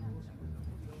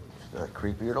 It's not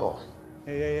creepy at all.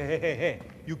 Hey,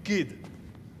 you kid.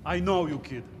 I know you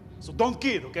kid. So don't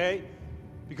kid, okay?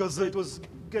 Because it was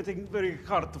getting very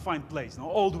hard to find place. Now,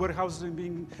 old warehouses are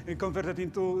being converted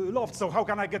into lofts, so how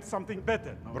can I get something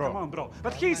better? No, come on, bro.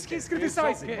 But he's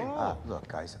criticizing. Okay. Look,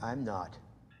 guys, I'm not.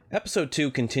 Episode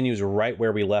 2 continues right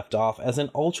where we left off as an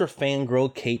ultra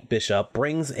fangirl Kate Bishop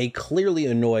brings a clearly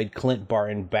annoyed Clint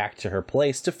Barton back to her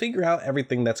place to figure out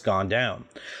everything that's gone down.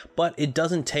 But it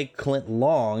doesn't take Clint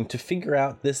long to figure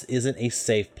out this isn't a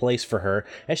safe place for her,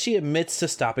 as she admits to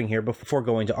stopping here before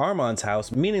going to Armand's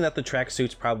house, meaning that the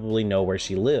tracksuits probably know where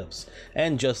she lives.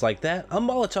 And just like that, a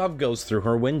Molotov goes through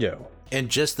her window. In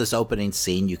just this opening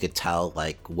scene, you could tell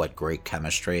like what great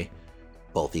chemistry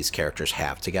both these characters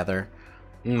have together.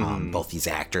 Both these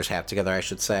actors have together, I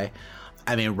should say.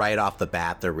 I mean, right off the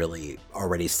bat, they're really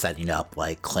already setting up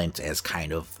like Clint as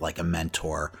kind of like a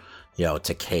mentor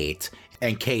to Kate.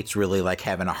 And Kate's really like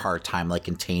having a hard time like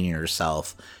containing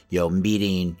herself,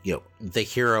 meeting, the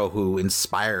hero who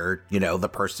inspired, the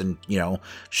person,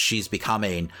 she's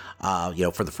becoming,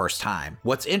 for the first time.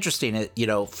 What's interesting,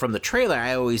 from the trailer,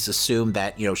 I always assumed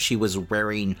that, she was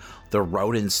wearing the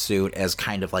Ronin suit as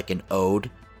kind of like an ode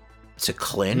to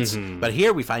Clint. Mm-hmm. But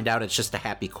here we find out it's just a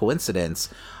happy coincidence,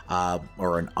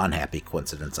 or an unhappy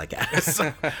coincidence, I guess.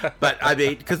 But I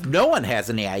mean, because no one has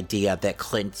any idea that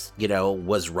Clint,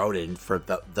 was Ronin for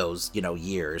those,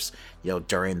 years,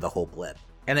 during the whole blip.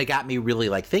 And it got me really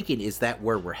like thinking, is that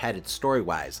where we're headed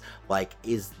story-wise? Like,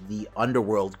 is the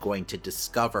underworld going to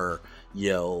discover,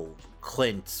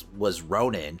 Clint was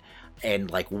Ronin,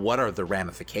 and like, what are the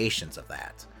ramifications of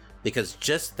that? Because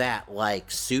just that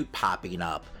like suit popping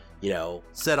up,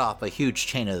 set off a huge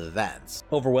chain of events.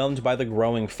 Overwhelmed by the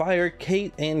growing fire,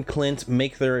 Kate and Clint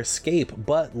make their escape,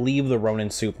 but leave the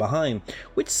Ronin suit behind,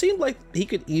 which seemed like he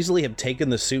could easily have taken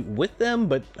the suit with them,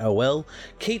 but oh well.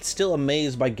 Kate, still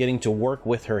amazed by getting to work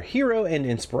with her hero and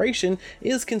inspiration,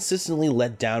 is consistently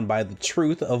let down by the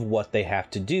truth of what they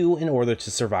have to do in order to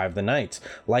survive the night,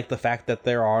 like the fact that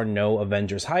there are no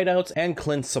Avengers hideouts and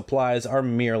Clint's supplies are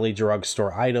merely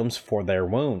drugstore items for their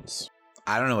wounds.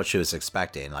 I don't know what she was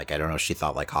expecting. Like, I don't know if she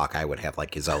thought like Hawkeye would have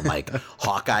like his own like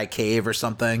Hawkeye cave or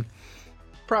something.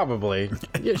 Probably.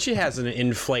 Yeah, she has an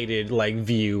inflated like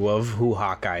view of who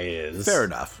Hawkeye is. Fair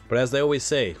enough. But as they always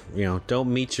say,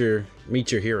 don't meet your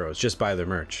heroes, just buy their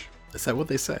merch. Is that what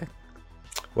they say?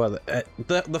 Well,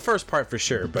 the first part for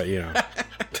sure, but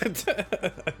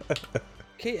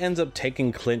Kate ends up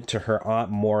taking Clint to her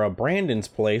Aunt Maura Brandon's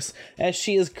place, as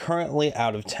she is currently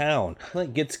out of town.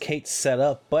 Clint gets Kate set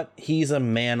up, but he's a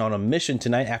man on a mission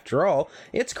tonight after all.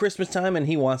 It's Christmas time and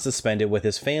he wants to spend it with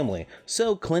his family.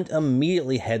 So Clint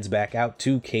immediately heads back out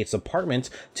to Kate's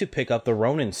apartment to pick up the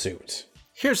Ronin suit.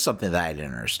 Here's something that I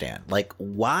didn't understand. Like,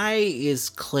 why is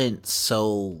Clint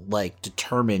so, like,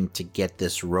 determined to get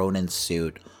this Ronin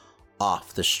suit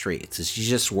off the streets? Is he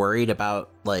just worried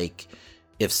about, like,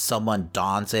 if someone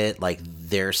dons it, like,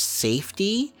 their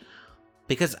safety?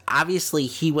 Because obviously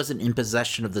he wasn't in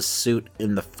possession of the suit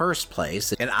in the first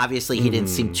place. And obviously he didn't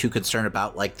seem too concerned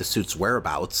about, like, the suit's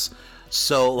whereabouts.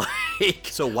 So, like,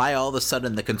 so why all of a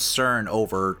sudden the concern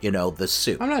over, the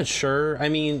suit? I'm not sure. I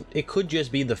mean, it could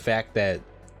just be the fact that,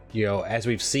 as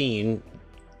we've seen,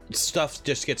 stuff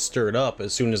just gets stirred up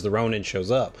as soon as the Ronin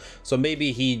shows up. So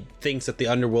maybe he thinks that the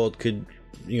underworld could,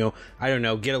 I don't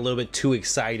know, get a little bit too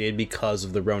excited because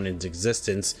of the Ronin's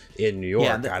existence in New York.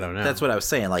 I don't know. That's what I was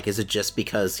saying. Like, is it just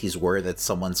because he's worried that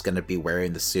someone's going to be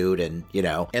wearing the suit and,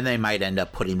 and they might end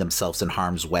up putting themselves in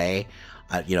harm's way,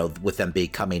 with them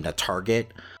becoming a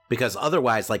target? Because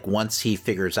otherwise, like, once he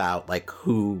figures out, like,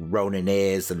 who Ronin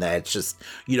is and that it's just,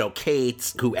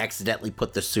 Kate who accidentally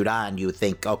put the suit on, you would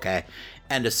think, okay,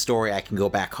 end of story, I can go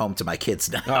back home to my kids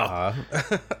now.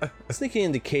 Sneaking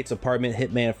into Kate's apartment,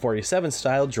 Hitman 47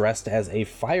 style, dressed as a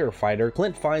firefighter,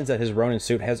 Clint finds that his Ronin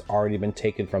suit has already been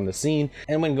taken from the scene,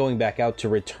 and when going back out to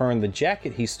return the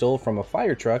jacket he stole from a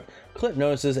fire truck, Clint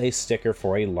notices a sticker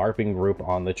for a LARPing group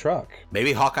on the truck.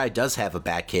 Maybe Hawkeye does have a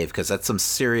Batcave, because that's some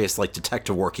serious, like,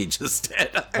 detective work he just did.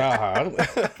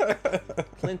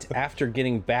 Clint, after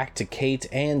getting back to Kate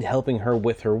and helping her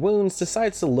with her wounds,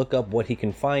 decides to look up what he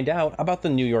can find out about the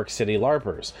New York City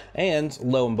LARPers. And,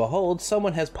 lo and behold,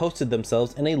 someone has posted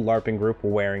themselves in a LARPing group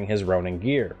wearing his Ronin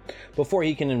gear. Before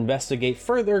he can investigate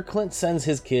further, Clint sends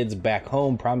his kids back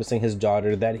home, promising his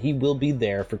daughter that he will be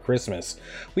there for Christmas.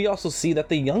 We also see that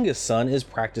the youngest son is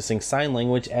practicing sign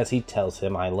language as he tells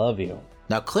him, "I love you."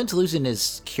 Now, Clint losing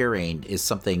his hearing is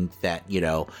something that,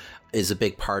 is a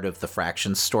big part of the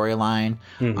Fraction storyline.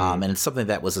 And it's something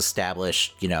that was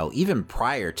established, even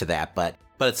prior to that, but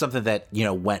it's something that,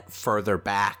 went further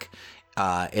back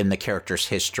in the character's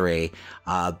history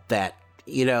that,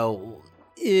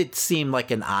 it seemed like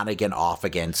an on-again,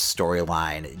 off-again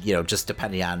storyline, just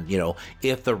depending on,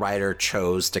 if the writer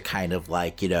chose to kind of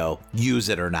like, use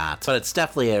it or not. But it's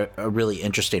definitely a really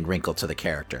interesting wrinkle to the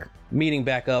character. Meeting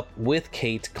back up with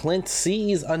Kate, Clint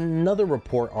sees another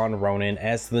report on Ronin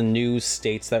as the news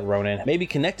states that Ronin may be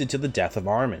connected to the death of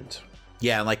Armand.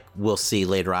 Yeah, and like we'll see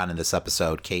later on in this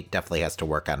episode, Kate definitely has to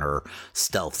work on her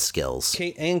stealth skills.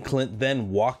 Kate and Clint then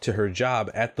walk to her job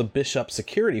at the Bishop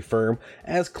security firm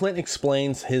as Clint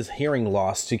explains his hearing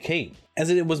loss to Kate, as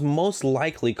it was most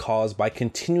likely caused by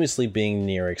continuously being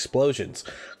near explosions.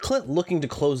 Clint, looking to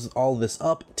close all this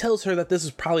up, tells her that this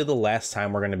is probably the last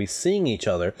time we're going to be seeing each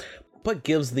other, but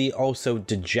gives the also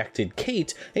dejected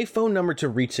Kate a phone number to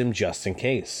reach him just in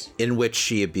case. In which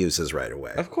she abuses right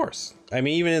away. Of course. I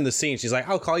mean, even in the scene, she's like,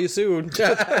 "I'll call you soon."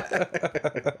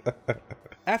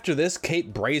 After this,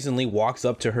 Kate brazenly walks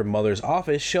up to her mother's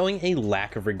office, showing a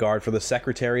lack of regard for the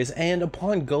secretaries, and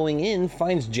upon going in,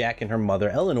 finds Jack and her mother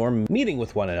Eleanor meeting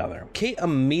with one another. Kate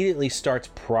immediately starts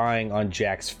prying on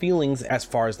Jack's feelings as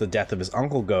far as the death of his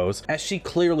uncle goes, as she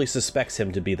clearly suspects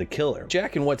him to be the killer.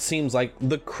 Jack, in what seems like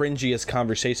the cringiest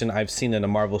conversation I've seen in a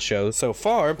Marvel show so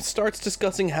far, starts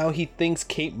discussing how he thinks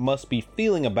Kate must be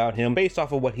feeling about him based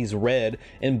off of what he's read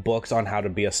in books on how to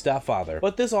be a stepfather.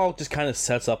 But this all just kind of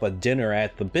sets up a dinner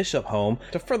at the Bishop home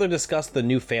to further discuss the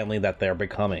new family that they're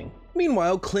becoming.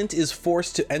 Meanwhile, Clint is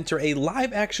forced to enter a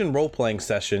live-action role-playing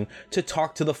session to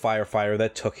talk to the firefighter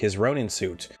that took his Ronin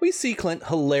suit. We see Clint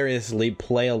hilariously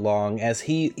play along as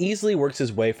he easily works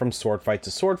his way from sword fight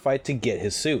to sword fight to get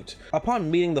his suit. Upon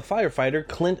meeting the firefighter,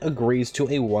 Clint agrees to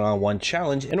a one-on-one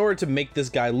challenge in order to make this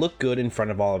guy look good in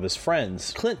front of all of his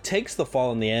friends. Clint takes the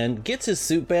fall in the end, gets his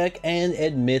suit back, and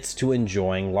admits to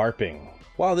enjoying LARPing.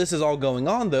 While this is all going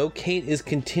on though, Kate is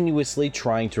continuously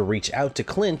trying to reach out to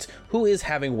Clint, who is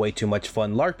having way too much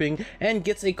fun LARPing, and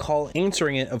gets a call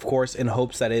answering it, of course, in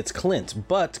hopes that it's Clint.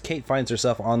 But Kate finds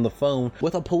herself on the phone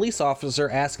with a police officer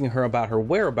asking her about her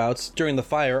whereabouts during the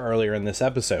fire earlier in this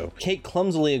episode. Kate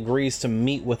clumsily agrees to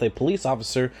meet with a police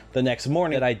officer the next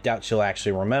morning that I doubt she'll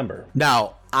actually remember.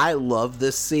 Now, I love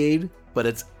this scene, but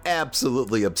it's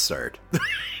absolutely absurd.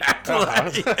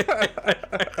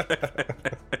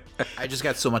 I just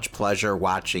got so much pleasure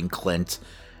watching Clint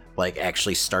like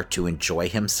actually start to enjoy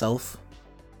himself,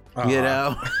 you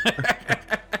know.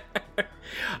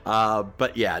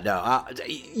 But yeah, no,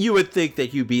 you would think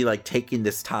that you'd be like taking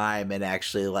this time and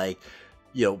actually like,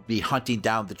 you know, be hunting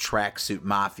down the tracksuit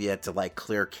mafia to like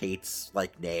clear Kate's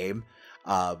like name.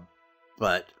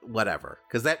 But whatever,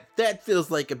 because that feels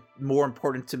like more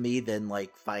important to me than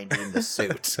like finding the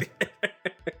suit.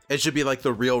 It should be like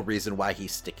the real reason why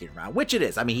he's sticking around, which it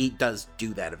is. I mean, he does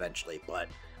do that eventually, but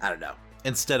I don't know.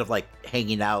 Instead of like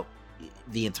hanging out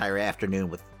the entire afternoon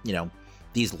with, you know,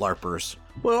 these LARPers.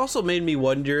 Well, it also made me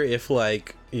wonder if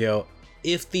like, you know,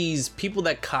 if these people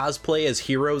that cosplay as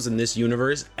heroes in this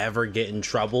universe ever get in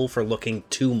trouble for looking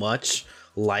too much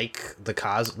like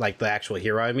the actual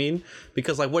hero. I mean,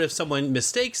 because like, what if someone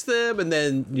mistakes them and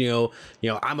then you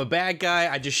know I'm a bad guy,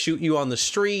 I just shoot you on the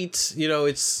street, you know?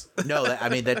 It's no, I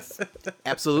mean, that's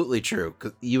absolutely true,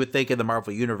 because you would think in the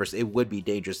Marvel universe it would be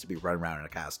dangerous to be running around in a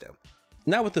costume.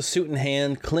 Now with the suit in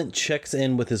hand, Clint checks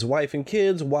in with his wife and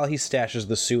kids while he stashes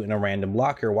the suit in a random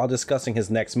locker while discussing his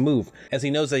next move, as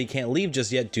he knows that he can't leave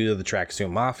just yet due to the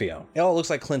tracksuit mafia. It all looks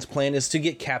like Clint's plan is to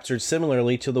get captured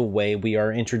similarly to the way we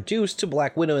are introduced to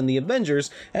Black Widow in the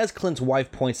Avengers, as Clint's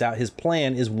wife points out his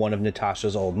plan is one of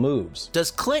Natasha's old moves.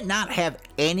 Does Clint not have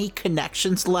any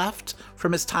connections left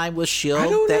from his time with S.H.I.E.L.D. I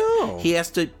don't know. He has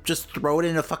to just throw it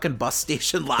in a fucking bus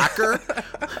station locker?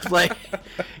 Like,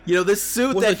 you know, this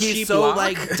suit With that a he's cheap so lock?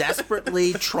 like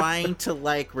desperately trying to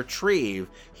like retrieve,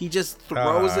 he just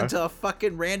throws into a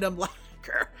fucking random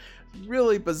locker.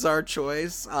 Really bizarre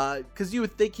choice, because you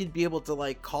would think he'd be able to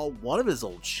like call one of his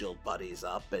old S.H.I.E.L.D. buddies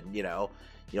up and you know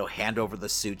hand over the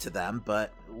suit to them,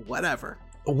 but whatever.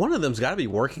 One of them's got to be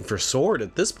working for S.W.O.R.D.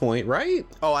 at this point, right?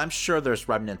 Oh, I'm sure there's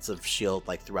remnants of S.H.I.E.L.D.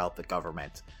 like throughout the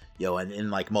government, you know, and in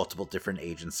like multiple different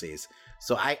agencies.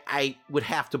 So I would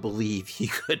have to believe he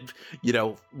could, you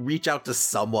know, reach out to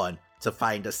someone to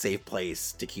find a safe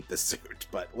place to keep the suit,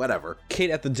 but whatever. Kate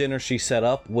at the dinner she set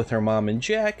up with her mom and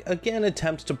Jack again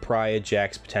attempts to pry at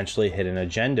Jack's potentially hidden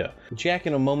agenda. Jack,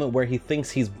 in a moment where he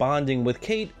thinks he's bonding with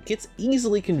Kate, gets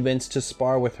easily convinced to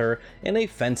spar with her in a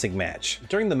fencing match.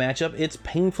 During the matchup, it's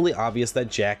painfully obvious that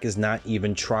Jack is not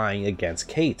even trying against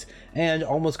Kate, and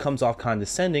almost comes off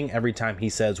condescending every time he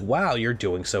says, "Wow, you're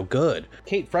doing so good."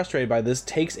 Kate, frustrated by this,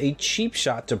 takes a cheap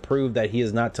shot to prove that he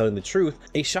is not telling the truth,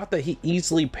 a shot that he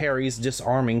easily parries,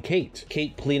 disarming Kate.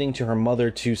 Kate, pleading to her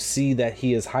mother to see that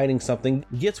he is hiding something,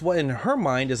 gets what in her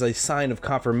mind is a sign of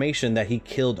confirmation that he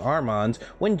killed Armand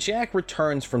when Jack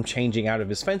returns from changing out of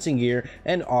his fencing gear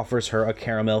and offers her a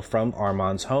caramel from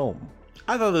Armand's home.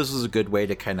 I thought this was a good way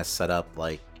to kind of set up,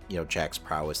 like, you know, Jack's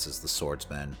prowess as the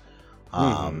swordsman.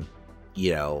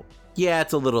 You know, yeah,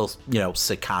 it's a little, you know,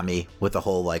 sitcom-y with the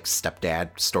whole, like,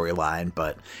 stepdad storyline,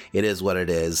 but it is what it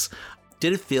is.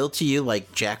 Did it feel to you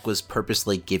like Jack was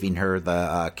purposely giving her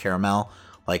the caramel,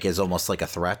 like, as almost like a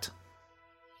threat?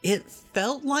 It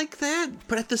felt like that,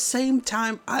 but at the same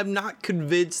time, I'm not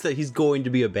convinced that he's going to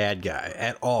be a bad guy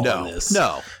at all in this.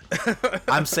 No.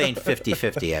 I'm saying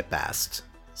 50-50 at best.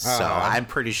 So I'm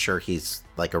pretty sure he's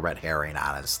like a red herring,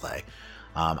 honestly.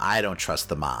 I don't trust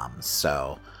the mom,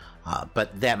 so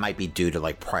But that might be due to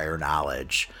like prior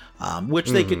knowledge, which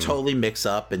they could totally mix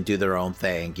up and do their own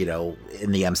thing, you know,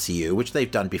 in the MCU, which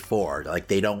they've done before. Like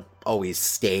they don't always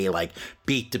stay like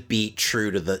beat to beat true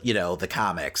to the, you know, the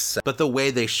comics. But the way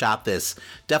they shot this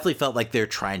definitely felt like they're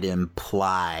trying to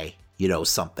imply, you know,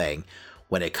 something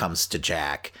when it comes to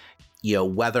Jack, you know,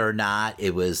 whether or not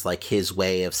it was like his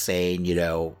way of saying, you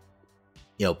know,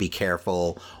 be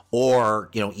careful,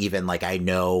 or, you know, even like, I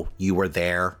know you were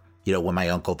there, you know, when my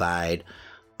uncle died,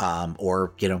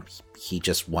 or, you know, he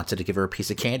just wanted to give her a piece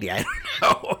of candy. I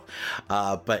don't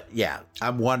know. But yeah,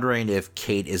 I'm wondering if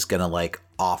Kate is going to like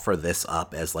offer this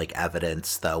up as like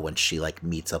evidence though, when she like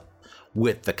meets up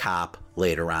with the cop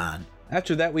later on.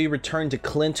 After that, we return to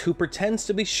Clint, who pretends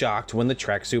to be shocked when the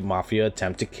Tracksuit Mafia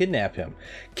attempt to kidnap him.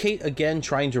 Kate, again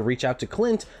trying to reach out to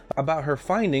Clint about her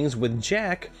findings with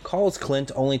Jack, calls Clint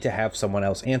only to have someone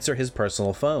else answer his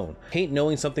personal phone. Kate,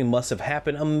 knowing something must have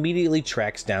happened, immediately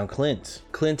tracks down Clint.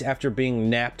 Clint, after being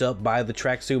napped up by the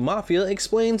Tracksuit Mafia,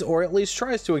 explains, or at least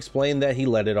tries to explain, that he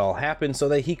let it all happen so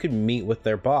that he could meet with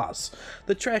their boss.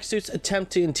 The Tracksuits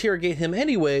attempt to interrogate him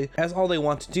anyway, as all they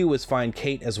want to do is find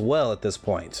Kate as well at this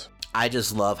point. I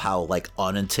just love how like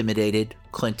unintimidated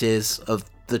Clint is of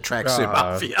the Tracksuit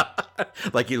Mafia.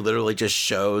 Like he literally just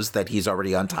shows that he's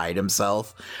already untied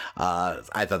himself.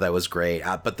 I thought that was great.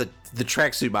 But the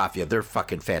Tracksuit Mafia, they're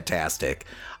fucking fantastic.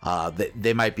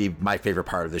 They might be my favorite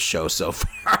part of the show so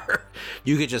far.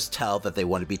 You could just tell that they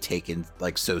want to be taken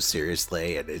like so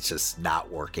seriously, and it's just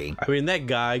not working. I mean, that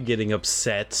guy getting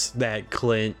upset that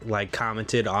Clint like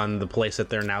commented on the place that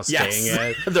they're now staying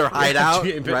at. Their hideout,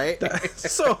 right?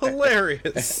 That's so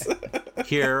hilarious.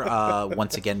 Here,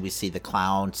 once again, we see the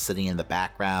clown sitting in the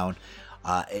background.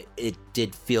 It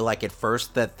did feel like at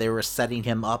first that they were setting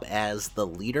him up as the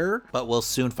leader, but we'll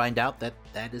soon find out that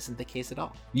that isn't the case at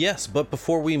all. Yes, but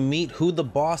before we meet who the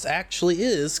boss actually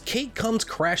is, Kate comes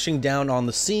crashing down on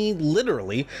the scene,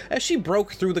 literally, as she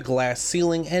broke through the glass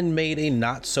ceiling and made a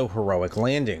not-so-heroic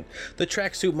landing. The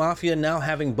Tracksuit Mafia, now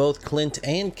having both Clint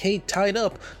and Kate tied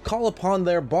up, call upon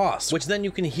their boss, which then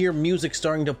you can hear music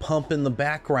starting to pump in the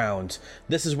background.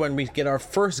 This is when we get our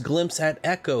first glimpse at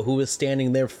Echo, who is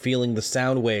standing there feeling the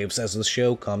sound waves as the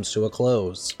show comes to a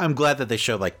close. I'm glad that they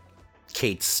showed like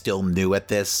Kate's still new at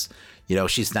this. You know,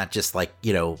 she's not just like,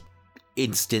 you know,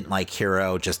 instant like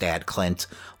hero, just add Clint.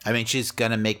 I mean, she's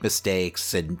gonna make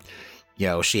mistakes, and, you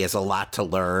know, she has a lot to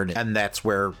learn, and that's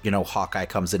where, you know, Hawkeye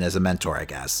comes in as a mentor, I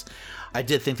guess. I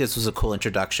did think this was a cool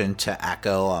introduction to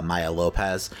Echo, Maya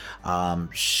Lopez.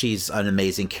 She's an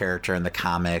amazing character in the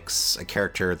comics, a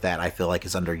character that I feel like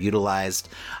is underutilized.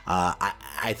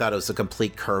 I thought it was a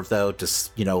complete curve, though, to,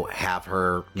 you know, have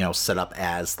her, you know, set up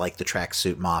as like the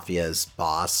Tracksuit Mafia's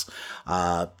boss.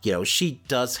 You know, she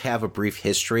does have a brief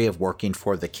history of working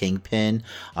for the Kingpin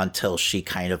until she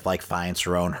kind of like finds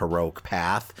her own heroic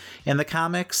path in the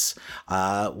comics.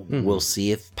 We'll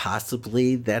see if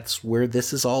possibly that's where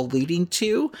this is all leading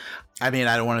to. I mean,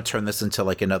 I don't want to turn this into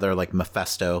like another like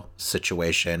Mephisto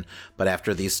situation, but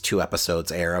after these 2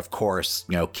 episodes air, of course,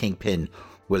 you know, Kingpin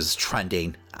was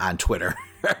trending on Twitter.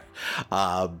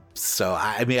 So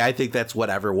I mean, I think that's what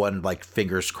everyone, like,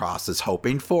 fingers crossed, is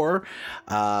hoping for.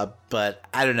 But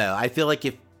I don't know. I feel like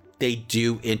if they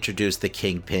do introduce the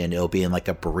Kingpin, it'll be in like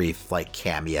a brief like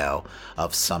cameo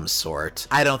of some sort.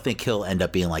 I don't think he'll end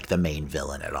up being like the main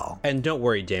villain at all. And don't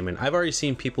worry, Damon, I've already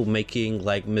seen people making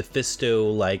like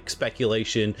Mephisto like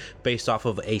speculation based off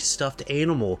of a stuffed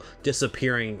animal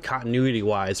disappearing continuity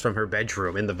wise from her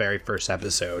bedroom in the very first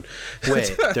episode.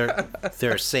 Wait,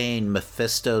 they're saying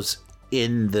Mephisto's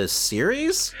in the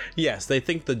series? Yes, they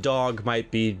think the dog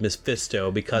might be Mephisto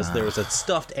because there was a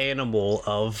stuffed animal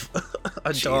of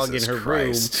a dog in her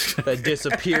room that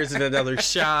disappears in another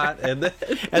shot. And then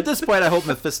at this point, I hope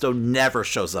Mephisto never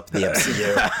shows up in the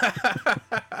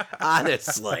MCU.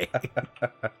 Honestly.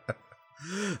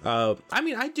 I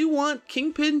mean, I do want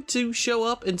Kingpin to show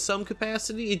up in some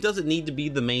capacity. It doesn't need to be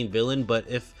the main villain, but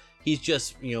if he's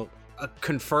just, you know,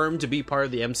 confirmed to be part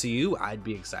of the MCU, I'd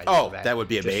be excited for that. That would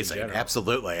be amazing.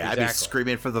 Absolutely. Exactly. I'd be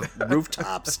screaming for the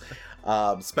rooftops.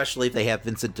 Especially if they have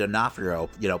Vincent D'Onofrio,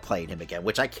 you know, playing him again,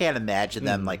 which I can't imagine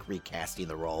them like recasting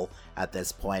the role at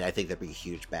this point. I think there'd be a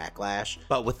huge backlash.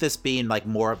 But with this being like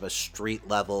more of a street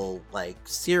level like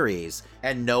series,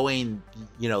 and knowing,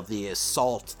 you know, the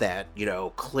assault that, you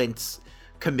know, Clint's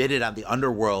committed on the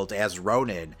underworld as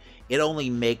Ronin, it only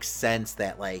makes sense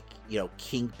that, like, you know,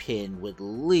 Kingpin would at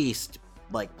least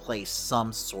like play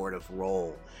some sort of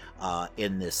role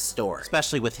in this story,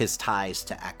 especially with his ties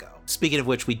to Echo. Speaking of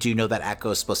which, we do know that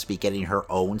Echo is supposed to be getting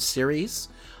her own series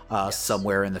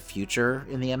somewhere in the future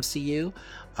in the MCU.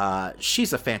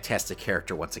 She's a fantastic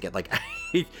character once again. Like,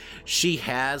 she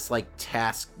has like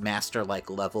Taskmaster like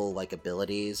level like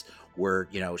abilities where,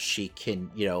 you know, she can,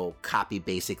 you know, copy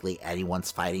basically anyone's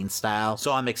fighting style.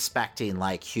 So I'm expecting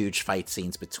like huge fight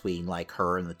scenes between like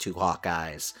her and the two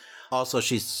Hawkeyes. Also,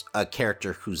 she's a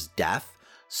character who's deaf,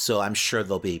 so I'm sure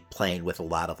they'll be playing with a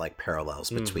lot of like parallels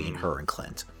between her and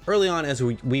Clint. Early on, as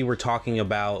we were talking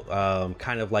about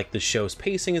kind of like the show's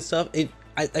pacing and stuff,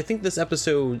 I think this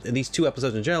episode, and these two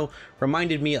episodes in general,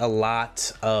 reminded me a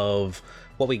lot of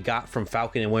what we got from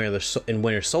Falcon and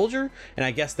Winter Soldier, and I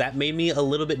guess that made me a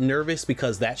little bit nervous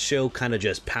because that show kind of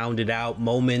just pounded out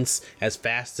moments as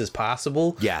fast as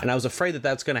possible. Yeah. And I was afraid that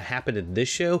that's going to happen in this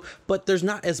show, but there's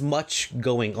not as much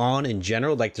going on in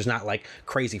general. Like, there's not like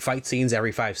crazy fight scenes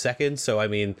every 5 seconds. So, I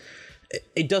mean,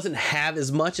 it doesn't have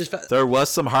as much as... There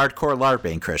was some hardcore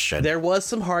LARPing, Christian. There was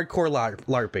some hardcore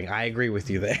LARPing. I agree with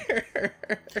you there.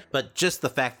 But just the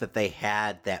fact that they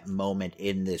had that moment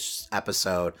in this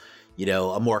episode, you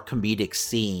know, a more comedic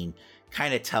scene,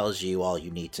 kind of tells you all you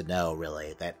need to know,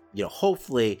 really. That, you know,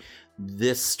 hopefully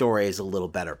this story is a little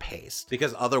better paced.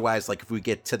 Because otherwise, like, if we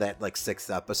get to that, like,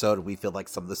 6th episode, we feel like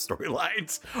some of the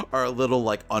storylines are a little,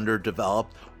 like,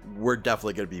 underdeveloped, we're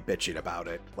definitely going to be bitching about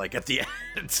it, like, at the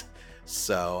end.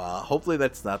 So hopefully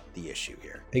that's not the issue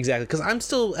here. Exactly, because I'm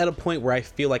still at a point where I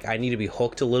feel like I need to be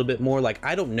hooked a little bit more. Like,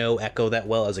 I don't know Echo that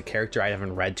well as a character. I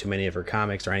haven't read too many of her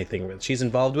comics or anything that she's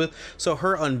involved with. So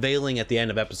her unveiling at the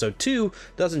end of episode 2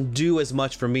 doesn't do as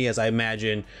much for me as I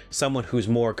imagine someone who's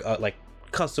more like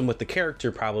custom with the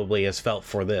character probably has felt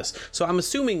for this. So I'm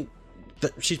assuming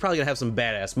that she's probably gonna have some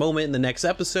badass moment in the next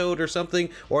episode or something,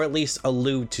 or at least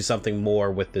allude to something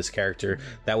more with this character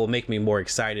that will make me more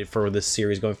excited for this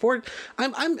series going forward.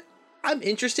 I'm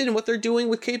interested in what they're doing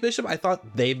with Kate Bishop. I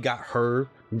thought they've got her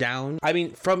down. I mean,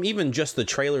 from even just the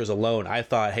trailers alone, I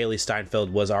thought Haley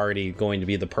Steinfeld was already going to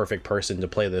be the perfect person to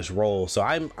play this role. So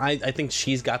I think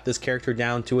she's got this character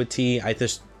down to a T.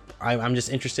 I'm just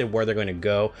interested where they're going to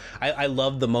go. I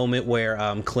love the moment where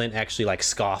Clint actually like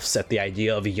scoffs at the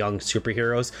idea of young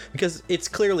superheroes, because it's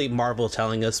clearly Marvel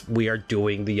telling us we are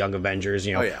doing the Young Avengers.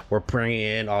 You know, we're bringing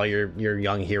in all your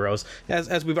young heroes.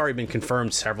 As we've already been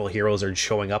confirmed, several heroes are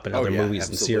showing up in other movies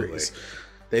and series.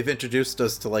 They've introduced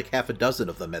us to like half a dozen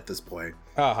of them at this point.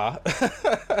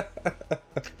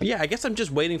 Yeah, I guess I'm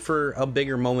just waiting for a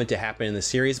bigger moment to happen in the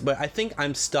series, but I think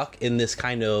I'm stuck in this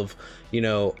kind of, you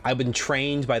know, I've been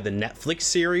trained by the Netflix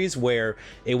series where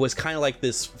it was kind of like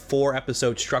this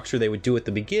 4-episode structure they would do at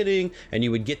the beginning, and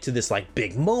you would get to this like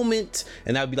big moment,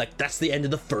 and that would be like, that's the end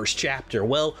of the first chapter.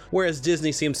 Well, whereas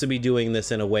Disney seems to be doing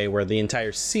this in a way where the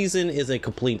entire season is a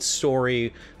complete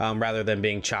story, rather than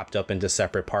being chopped up into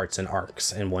separate parts and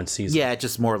arcs in one season. Yeah,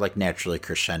 just more like naturally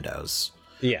crescendos.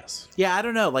 Yes. Yeah, I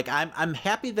don't know. Like, I'm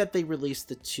happy that they released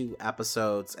the 2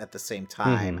 episodes at the same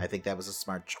time. I think that was a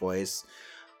smart choice.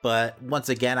 But once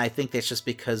again, I think that's just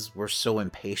because we're so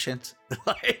impatient.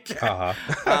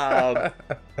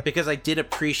 Because I did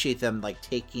appreciate them like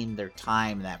taking their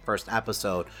time in that first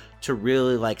episode to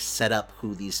really like set up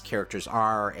who these characters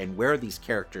are and where these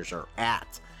characters are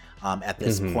at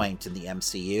this point in the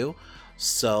MCU.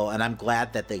 So, and I'm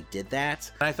glad that they did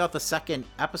that. And I thought the second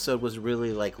episode was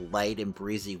really like light and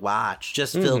breezy watch,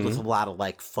 just filled with a lot of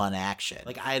like fun action.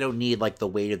 Like, I don't need like the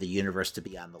weight of the universe to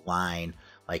be on the line,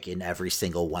 like in every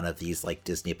single one of these like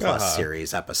Disney Plus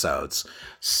series episodes.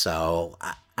 So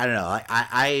I don't know.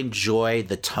 I enjoy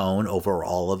the tone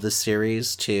overall of the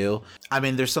series too. I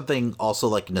mean, there's something also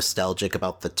like nostalgic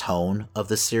about the tone of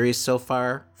the series so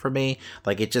far for me.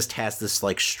 Like, it just has this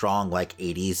like strong like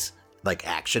 80s like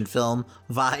action film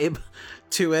vibe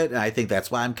to it, and I think that's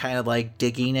why I'm kind of like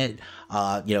digging it,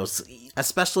 you know,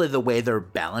 especially the way they're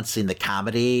balancing the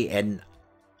comedy, and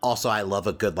also I love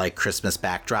a good like Christmas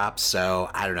backdrop.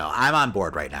 So I don't know, I'm on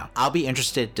board right now. I'll be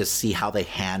interested to see how they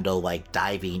handle like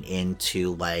diving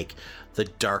into like the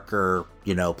darker,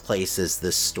 you know, places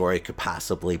this story could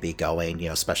possibly be going, you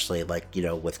know, especially like, you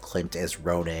know, with Clint as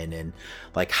Ronin, and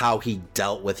like how he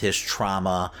dealt with his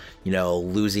trauma, you know,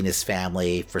 losing his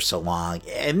family for so long.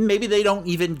 And maybe they don't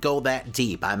even go that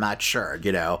deep, I'm not sure,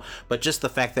 you know, but just the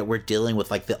fact that we're dealing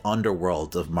with like the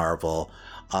underworld of Marvel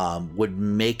would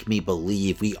make me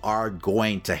believe we are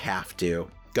going to have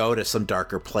to go to some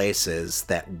darker places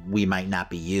that we might not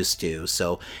be used to.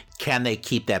 So can they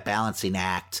keep that balancing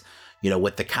act, you know,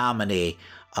 with the comedy,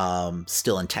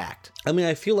 still intact. I mean,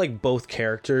 I feel like both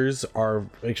characters are,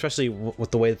 especially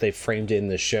with the way that they framed it in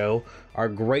the show, are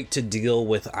great to deal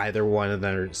with either one of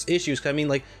their issues. I mean,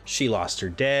 like, she lost her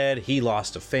dad, he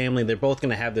lost a family. They're both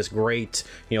going to have this great,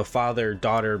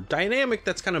 father-daughter dynamic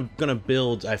that's kind of going to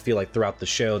build, I feel like, throughout the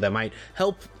show that might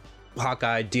help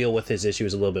Hawkeye deal with his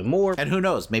issues a little bit more. And who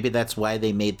knows, maybe that's why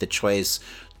they made the choice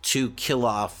to kill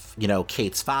off,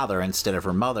 Kate's father instead of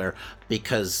her mother,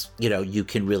 because, you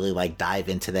can really like dive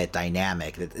into that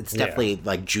dynamic. It's definitely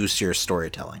like juicier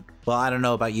storytelling. Well, I don't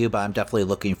know about you, but I'm definitely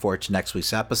looking forward to next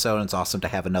week's episode. And it's awesome to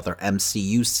have another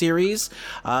MCU series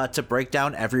to break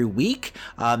down every week.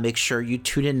 Make sure you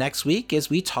tune in next week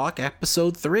as we talk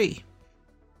episode 3.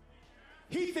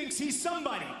 He thinks he's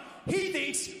somebody. He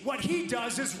thinks what he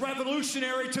does is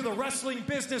revolutionary to the wrestling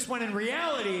business, when in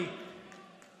reality,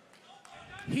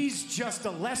 he's just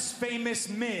a less famous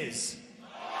Miz.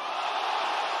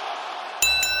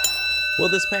 Well,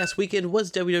 this past weekend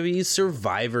was WWE's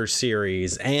Survivor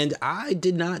Series, and I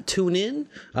did not tune in.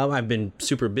 I've been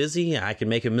super busy. I can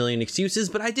make a million excuses,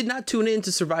 but I did not tune in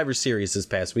to Survivor Series this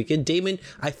past weekend. Damon,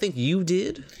 I think you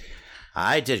did.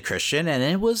 I did, Christian, and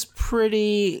it was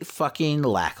pretty fucking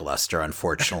lackluster,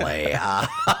 unfortunately.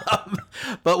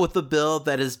 But with the build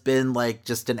that has been like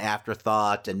just an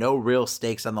afterthought and no real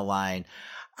stakes on the line,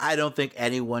 I don't think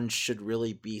anyone should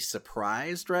really be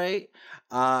surprised, right?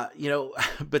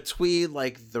 Between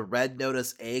like the Red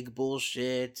Notice egg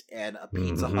bullshit and a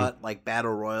Pizza Hut like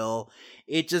battle royal,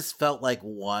 it just felt like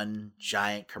one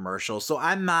giant commercial. So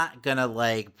I'm not gonna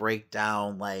like break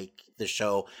down like the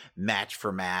show match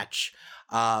for match.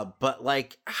 But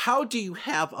like, how do you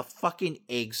have a fucking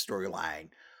egg storyline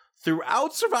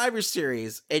throughout Survivor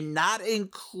Series and not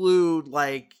include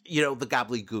like, the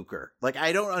gobbledygooker? Like,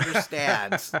 I don't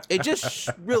understand. It just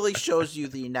really shows you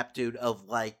the ineptitude of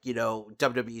like,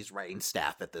 WWE's writing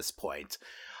staff at this point.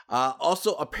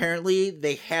 Also, apparently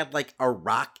they had like a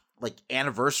Rock like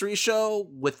anniversary show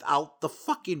without the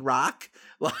fucking Rock.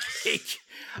 Like,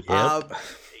 Yep.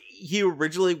 He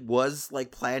originally was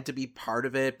like planned to be part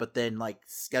of it, but then like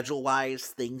schedule wise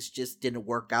things just didn't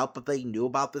work out, but they knew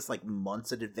about this like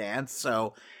months in advance.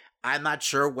 So I'm not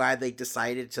sure why they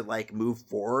decided to like move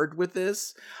forward with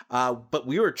this. But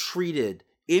we were treated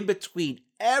in between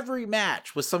every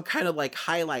match with some kind of like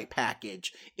highlight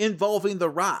package involving The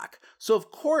Rock. So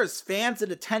of course, fans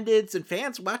in attendance and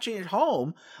fans watching at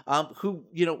home, who,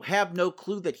 have no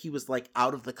clue that he was like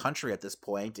out of the country at this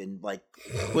point and like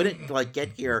couldn't like get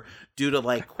here due to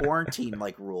like quarantine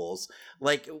like rules,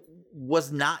 like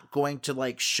was not going to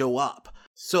like show up.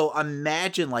 So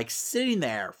imagine like sitting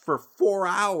there for 4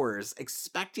 hours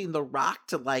expecting The Rock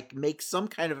to like make some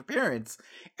kind of appearance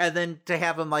and then to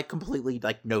have him like completely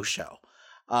like no show.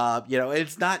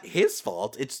 It's not his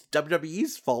fault. It's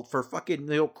WWE's fault for fucking,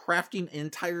 crafting an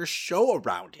entire show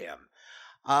around him.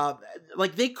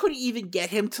 Like they couldn't even get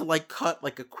him to like cut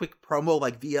like a quick promo,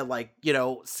 like via like,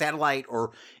 satellite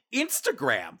or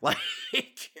Instagram. Like,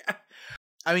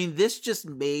 I mean, this just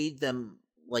made them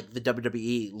like the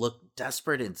WWE look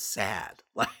desperate and sad.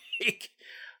 Like,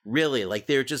 really, like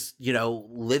they're just,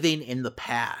 living in the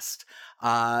past.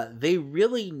 They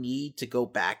really need to go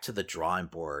back to the drawing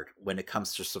board when it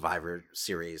comes to Survivor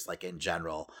Series, like in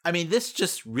general. I mean, this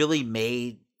just really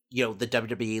made, the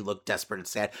WWE look desperate and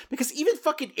sad, because even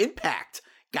fucking Impact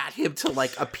got him to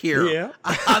like appear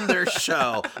on their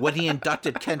show when he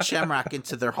inducted Ken Shamrock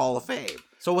into their Hall of Fame.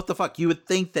 So what the fuck? You would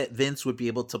think that Vince would be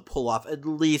able to pull off at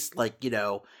least like, I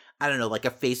don't know, like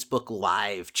a Facebook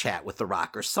Live chat with The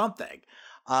Rock or something.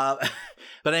 But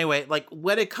anyway, like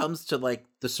when it comes to like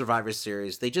the Survivor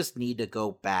Series, they just need to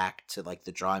go back to like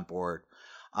the drawing board,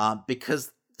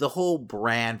 because the whole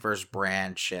brand versus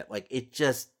brand shit, like it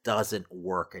just doesn't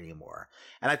work anymore.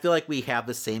 And I feel like we have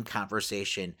the same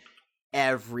conversation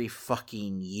every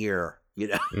fucking year,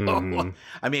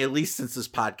 I mean, at least since this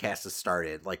podcast has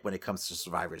started, like when it comes to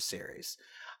Survivor Series.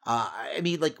 I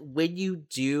mean, like when you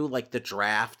do like the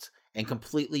draft and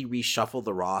completely reshuffle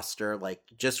the roster like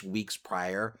just weeks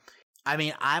prior. I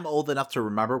mean, I'm old enough to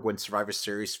remember when Survivor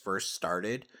Series first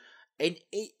started, and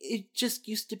it just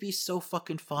used to be so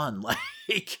fucking fun.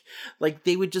 Like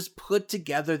they would just put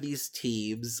together these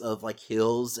teams of like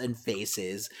heels and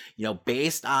faces,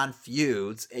 based on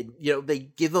feuds, and they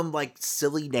give them like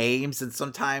silly names, and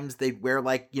sometimes they'd wear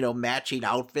like matching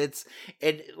outfits,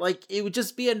 and like it would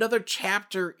just be another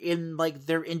chapter in like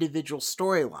their individual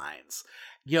storylines.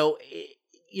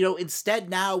 Instead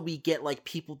now we get like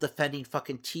people defending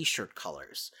fucking t-shirt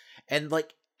colors, and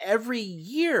like every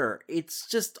year it's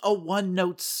just a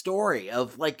one-note story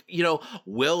of like,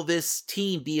 will this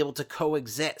team be able to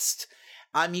coexist?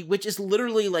 I mean, which is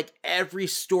literally like every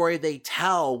story they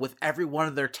tell with every one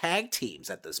of their tag teams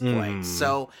at this point.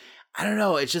 So I don't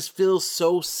know. It just feels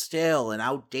so stale and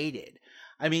outdated.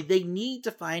 I mean, they need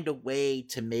to find a way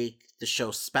to make the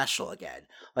show special again.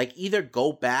 Like, either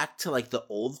go back to like the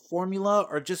old formula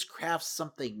or just craft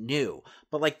something new.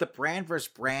 But like the brand versus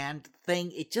brand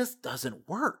thing, it just doesn't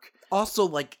work. Also,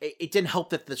 like, it didn't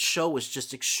help that the show was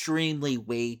just extremely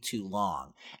way too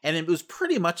long. And it was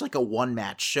pretty much like a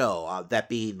one-match show, that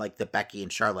being like the Becky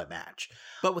and Charlotte match.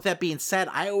 But with that being said,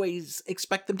 I always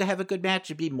expect them to have a good match.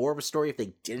 It'd be more of a story if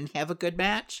they didn't have a good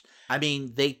match. I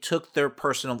mean, they took their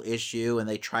personal issue and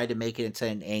they tried to make it into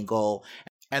an angle.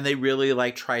 And they really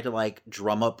like try to like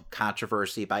drum up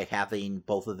controversy by having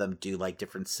both of them do like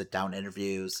different sit-down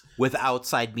interviews with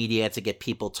outside media to get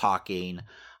people talking.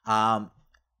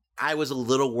 I was a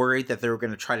little worried that they were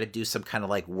going to try to do some kind of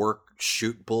like work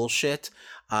shoot bullshit.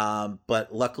 But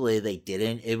luckily they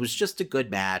didn't. It was just a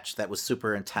good match that was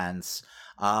super intense.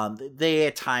 They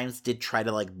at times did try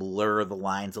to like blur the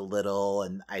lines a little,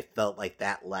 and I felt like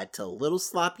that led to a little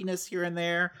sloppiness here and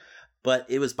there, but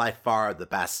it was by far the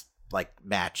best like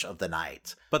match of the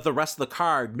night. But the rest of the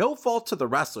card, no fault to the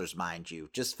wrestlers, mind you,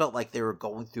 just felt like they were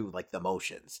going through like the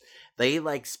motions. They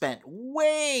like spent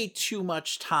way too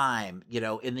much time, you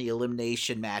know, in the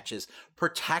elimination matches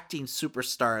protecting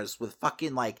superstars with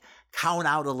fucking like count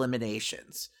out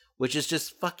eliminations, which is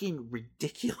just fucking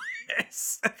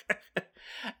ridiculous.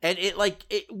 And it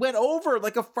went over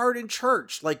like a fart in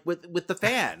church, like with the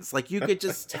fans. Like, you could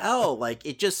just tell, like,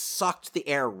 it just sucked the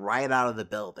air right out of the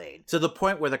building to the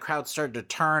point where the crowd started to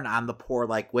turn on the poor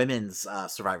like women's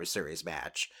Survivor Series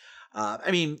match.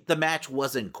 I mean, the match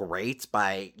wasn't great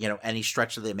by, you know, any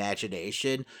stretch of the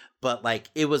imagination, but like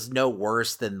it was no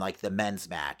worse than like the men's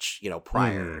match, you know,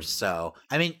 prior. So,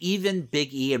 I mean, even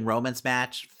Big E and Roman's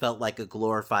match felt like a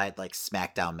glorified like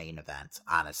SmackDown main event,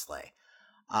 honestly.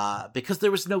 Because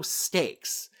there was no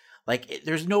stakes. Like,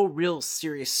 there's no real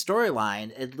serious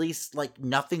storyline, at least, like,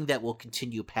 nothing that will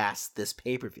continue past this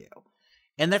pay-per-view.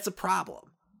 And that's a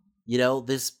problem. You know,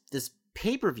 this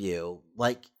pay-per-view,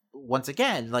 like, once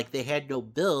again, like, they had no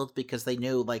build because they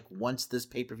knew, like, once this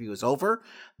pay-per-view was over,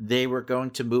 they were going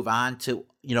to move on to,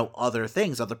 you know, other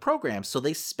things, other programs. So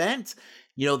they spent,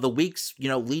 you know, the weeks, you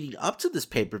know, leading up to this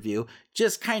pay-per-view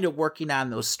just kind of working on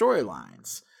those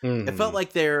storylines. It felt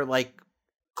like they're, like,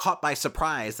 caught by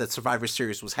surprise that Survivor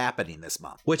Series was happening this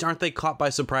month. Which, aren't they caught by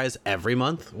surprise every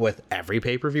month with every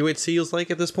pay-per-view, it feels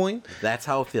like, at this point? That's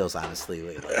how it feels, honestly,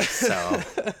 lately. So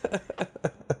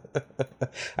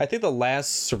I think the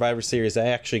last Survivor Series that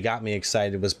actually got me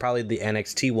excited was probably the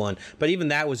NXT one, but even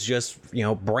that was just, you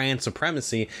know, brand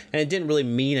supremacy, and it didn't really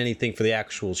mean anything for the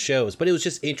actual shows, but it was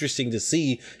just interesting to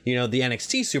see, you know, the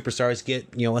NXT superstars get,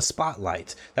 you know, a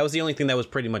spotlight. That was the only thing that was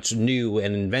pretty much new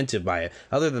and inventive by it.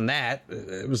 Other than that,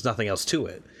 there was nothing else to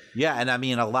it. Yeah, and I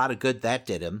mean, a lot of good that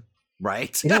did him,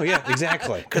 right? No, yeah,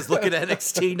 exactly. Because look at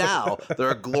NXT now.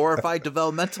 They're a glorified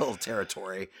developmental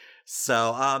territory.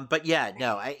 So, but yeah,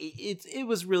 no, it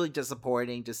was really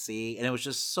disappointing to see, and it was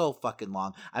just so fucking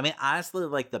long. I mean, honestly,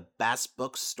 like, the best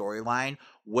book storyline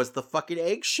was the fucking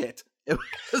egg shit. It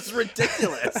was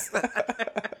ridiculous.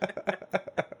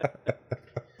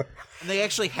 And they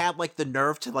actually had, like, the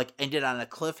nerve to, like, end it on a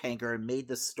cliffhanger and made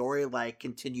the story, like,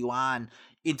 continue on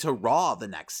into Raw the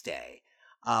next day,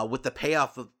 with the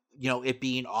payoff of, you know, it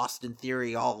being Austin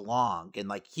Theory all along. And,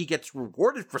 like, he gets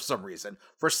rewarded for some reason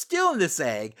for stealing this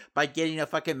egg by getting a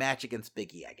fucking match against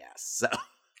Big E, I guess. So,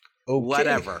 okay.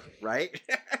 Whatever, right?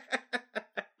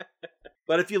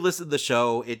 But if you listen to the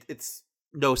show, it's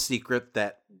no secret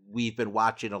that we've been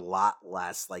watching a lot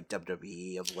less, like,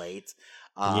 WWE of late.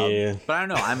 Yeah. But I don't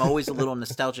know. I'm always a little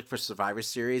nostalgic for Survivor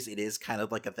Series. It is kind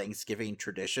of like a Thanksgiving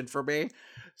tradition for me.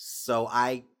 So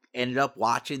I ended up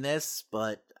watching this,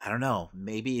 but I don't know.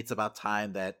 Maybe it's about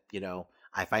time that, you know,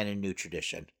 I find a new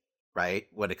tradition, right?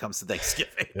 When it comes to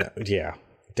Thanksgiving. Yeah,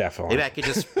 definitely. Maybe I could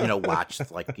just, you know, watch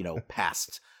like, you know,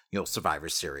 past, you know, Survivor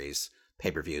Series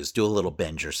pay-per-views, do a little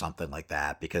binge or something like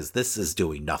that, because this is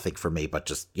doing nothing for me but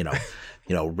just, you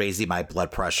know, raising my blood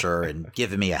pressure and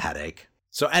giving me a headache.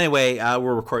 So anyway,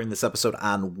 we're recording this episode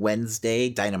on Wednesday.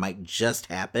 Dynamite just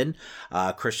happened.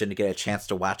 Christian didn't get a chance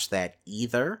to watch that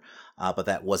either, but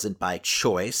that wasn't by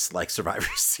choice, like Survivor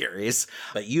Series.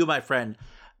 But you, my friend,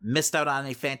 missed out on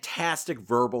a fantastic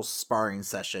verbal sparring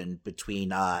session between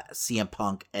CM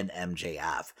Punk and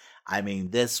MJF. I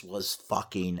mean, this was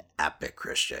fucking epic,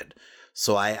 Christian.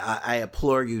 So I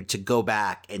implore you to go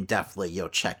back and definitely, you know,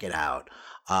 check it out.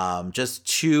 Just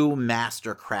two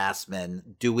master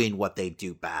craftsmen doing what they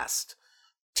do best,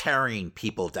 tearing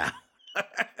people down.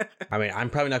 I mean, I'm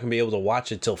probably not going to be able to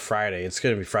watch it till Friday. It's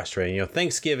going to be frustrating. You know,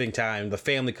 Thanksgiving time, the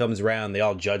family comes around, they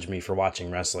all judge me for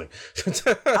watching wrestling.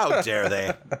 How dare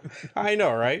they? I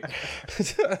know, right?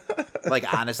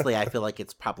 Like, honestly, I feel like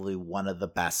it's probably one of the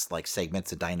best, like,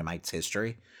 segments of Dynamite's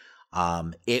history.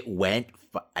 It went,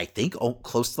 I think,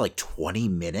 close to, like, 20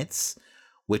 minutes,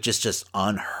 which is just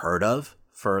unheard of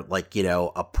for, like, you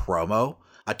know, a promo,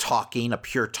 a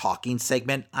pure talking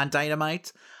segment on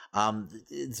Dynamite.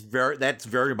 That's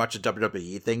very much a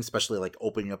WWE thing, especially like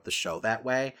opening up the show that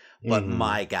way. But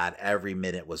my God, every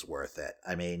minute was worth it.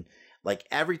 I mean, like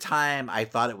every time I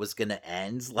thought it was going to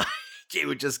end, like it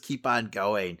would just keep on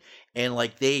going. And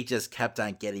like they just kept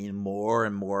on getting more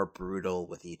and more brutal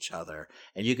with each other.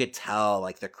 And you could tell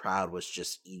like the crowd was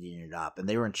just eating it up. And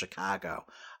they were in Chicago.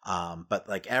 But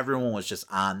like everyone was just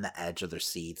on the edge of their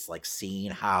seats, like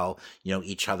seeing how, you know,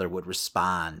 each other would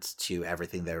respond to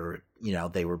everything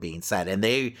they were being said. And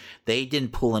they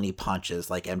didn't pull any punches.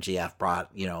 Like MJF brought,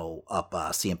 you know, up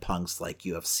CM Punk's like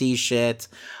UFC shit.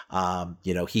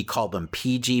 You know, he called them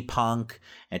PG Punk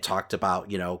and talked about,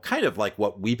 you know, kind of like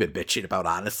what we've been bitching about,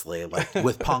 honestly, like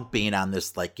with Punk being on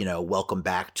this, like, you know, welcome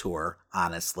back tour,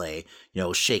 honestly, you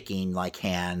know, shaking like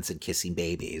hands and kissing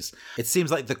babies. It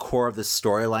seems like the core of the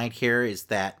storyline here is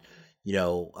that, you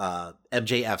know,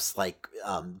 MJF's like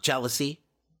jealousy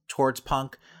towards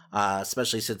Punk,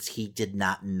 especially since he did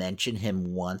not mention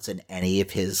him once in any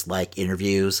of his like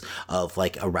interviews of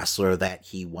like a wrestler that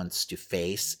he wants to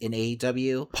face in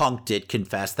AEW. Punk did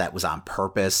confess that was on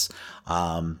purpose.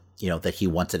 You know, that he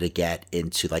wanted to get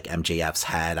into like MJF's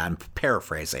head. I'm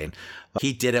paraphrasing.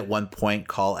 He did at one point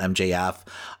call MJF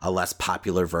a less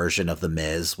popular version of The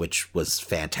Miz, which was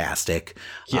fantastic.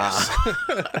 Yes.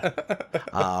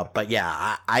 But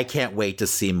yeah, I can't wait to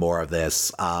see more of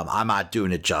this. I'm not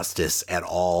doing it justice at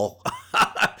all.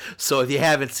 So if you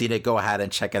haven't seen it, go ahead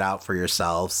and check it out for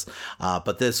yourselves.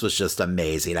 But this was just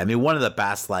amazing. I mean, one of the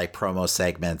best like promo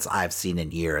segments I've seen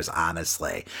in years,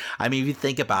 honestly. I mean, if you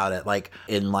think about it, like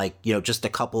in like, you know, just a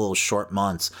couple of short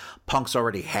months, Punk's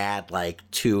already had like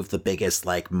two of the biggest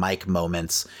like mic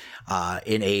moments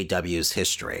in AEW's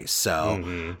history.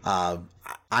 So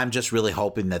I'm just really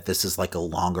hoping that this is like a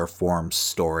longer form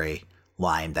storyline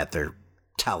that they're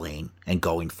telling and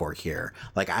going for here.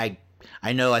 Like I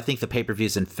think the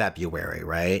pay-per-view's in February,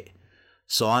 right?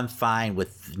 So I'm fine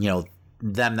with, you know,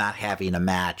 them not having a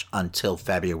match until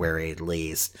February at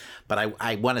least. But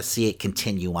I want to see it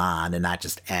continue on and not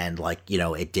just end like, you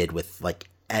know, it did with like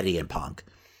Eddie and Punk.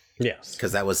 Yes.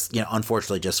 Because that was, you know,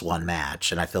 unfortunately just one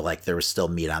match. And I feel like there was still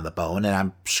meat on the bone. And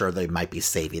I'm sure they might be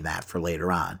saving that for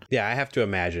later on. Yeah, I have to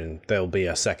imagine there'll be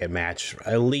a second match,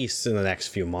 at least in the next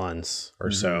few months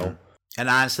or so. And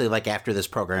honestly, like after this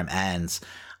program ends,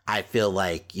 I feel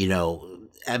like, you know,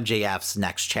 MJF's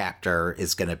next chapter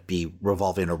is going to be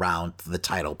revolving around the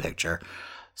title picture.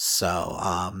 So,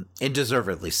 and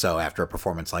deservedly so after a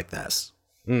performance like this.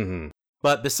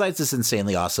 But besides this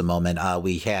insanely awesome moment,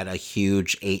 we had a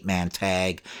huge 8-man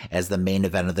tag as the main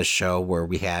event of the show where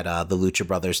we had the Lucha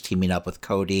Brothers teaming up with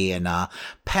Cody and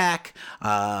Pac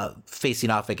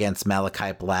facing off against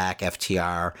Malachi Black,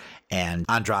 FTR, and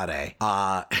Andrade.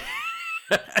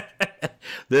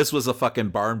 This was a fucking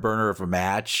barn burner of a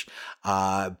match.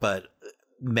 But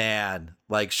man,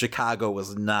 like Chicago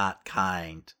was not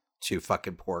kind to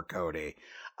fucking poor Cody.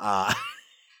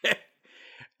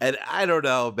 And I don't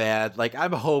know, man. Like,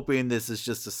 I'm hoping this is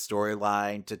just a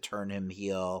storyline to turn him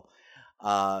heel.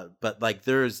 But like,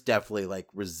 there's definitely like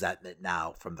resentment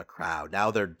now from the crowd. Now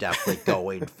they're definitely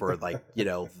going for like, you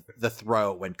know, the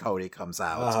throat when Cody comes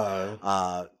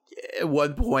out. At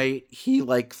one point, he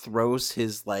like throws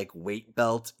his like weight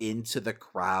belt into the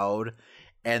crowd,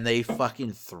 and they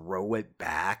fucking throw it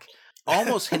back.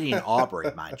 Almost hitting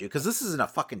Aubrey, mind you, because this isn't a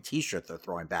fucking t-shirt they're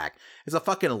throwing back. It's a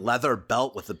fucking leather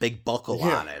belt with a big buckle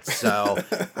on it. So,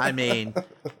 I mean,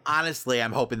 honestly,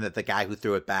 I'm hoping that the guy who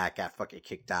threw it back got fucking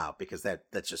kicked out, because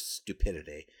that's just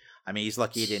stupidity. I mean, he's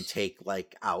lucky he didn't take,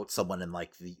 like, out someone in,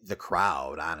 like, the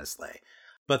crowd, honestly.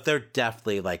 But they're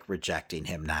definitely, like, rejecting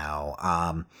him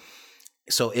now.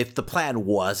 So if the plan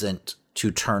wasn't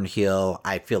to turn heel,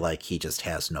 I feel like he just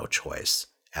has no choice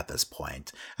at this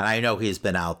point. And I know he's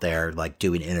been out there like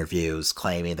doing interviews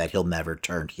claiming that he'll never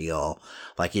turn heel,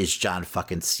 like he's John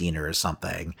fucking Cena or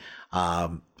something.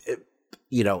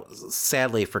 You know,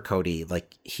 sadly for Cody,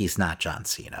 like he's not John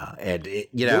Cena, and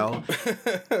you know,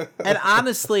 and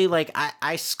honestly, like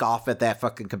I scoff at that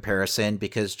fucking comparison,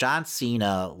 because John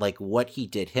Cena, like what he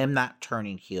did, him not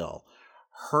turning heel,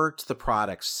 hurt the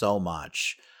product so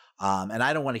much. And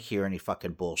I don't want to hear any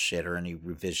fucking bullshit or any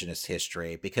revisionist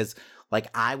history, because like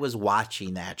I was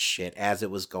watching that shit as it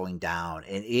was going down,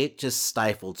 and it just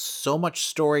stifled so much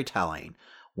storytelling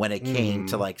when it came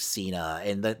to like Cena,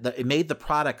 and it made the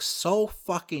product so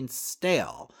fucking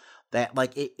stale that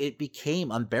like it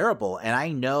became unbearable. And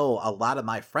I know a lot of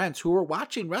my friends who were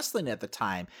watching wrestling at the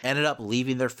time ended up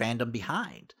leaving their fandom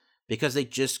behind, because they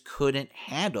just couldn't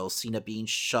handle Cena being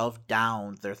shoved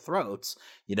down their throats,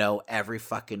 every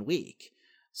fucking week.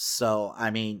 So,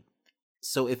 I mean,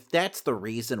 if that's the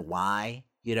reason why,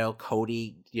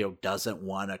 Cody, doesn't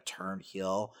want to turn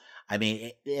heel, I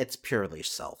mean, it's purely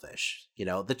selfish.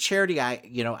 The charity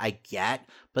I get,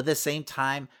 but at the same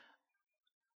time,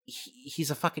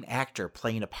 he's a fucking actor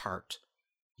playing a part.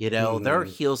 There are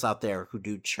heels out there who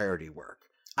do charity work.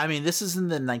 I mean, this is in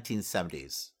the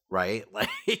 1970s. Right?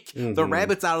 Like the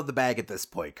rabbit's out of the bag at this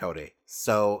point, Cody.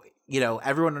 So,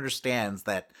 everyone understands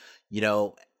that,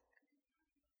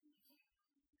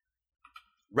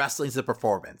 wrestling's a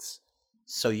performance.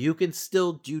 So you can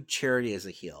still do charity as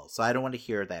a heel. So I don't want to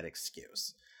hear that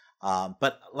excuse.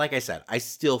 But like I said, I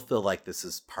still feel like this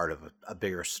is part of a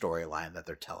bigger storyline that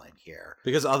they're telling here.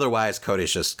 Because otherwise,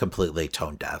 Cody's just completely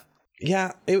tone deaf.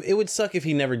 Yeah, it would suck if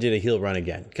he never did a heel run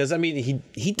again. Because, I mean,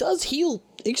 he does heel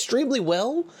extremely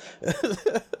well.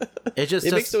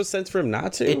 It makes no sense for him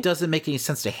not to. It doesn't make any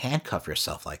sense to handcuff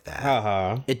yourself like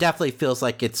that. It definitely feels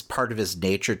like it's part of his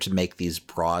nature to make these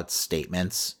broad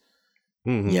statements,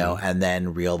 and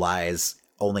then realize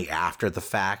only after the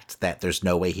fact that there's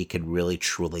no way he can really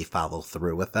truly follow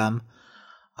through with them.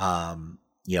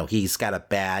 He's got a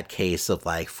bad case of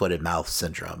like foot and mouth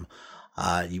syndrome.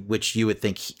 Which you would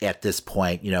think at this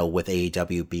point, with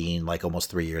AEW being like almost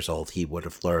 3 years old, he would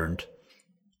have learned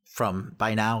from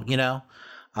by now,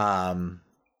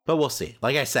 but we'll see.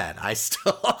 Like I said, I'm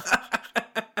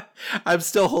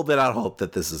still holding out hope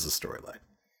that this is a storyline.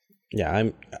 Yeah,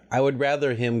 I would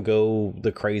rather him go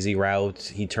the crazy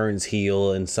route. He turns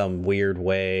heel in some weird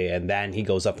way, and then he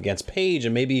goes up against Paige,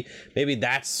 and maybe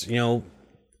that's,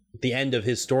 the end of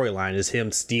his storyline is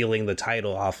him stealing the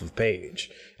title off of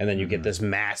Paige, and then you get this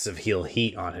massive heel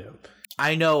heat on him.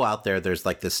 I know out there's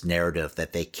like this narrative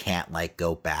that they can't like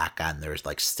go back on there's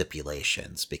like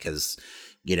stipulations, because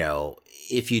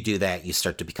if you do that, you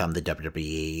start to become the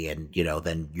WWE, and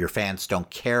then your fans don't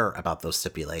care about those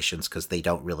stipulations because they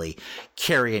don't really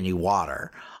carry any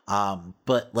water.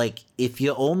 But like if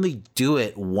you only do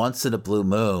it once in a blue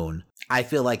moon, I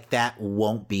feel like that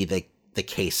won't be the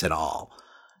case at all.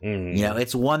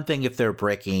 It's one thing if they're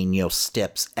breaking,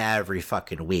 stips every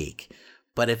fucking week.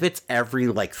 But if it's every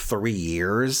like 3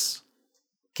 years,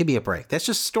 give me a break. That's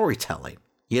just storytelling,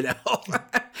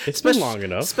 It's been long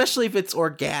enough. Especially if it's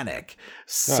organic.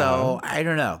 So I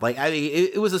don't know. Like, I mean,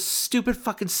 it was a stupid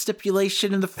fucking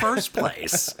stipulation in the first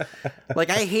place. Like,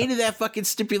 I hated that fucking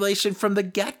stipulation from the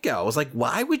get-go. I was like,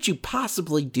 why would you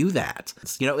possibly do that?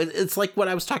 It's like what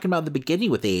I was talking about in the beginning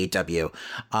with AEW.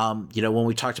 When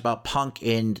we talked about Punk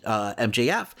and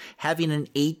MJF having an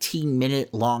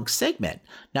 18-minute long segment.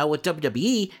 Now with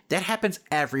WWE, that happens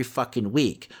every fucking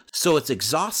week. So it's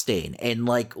exhausting, and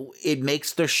like it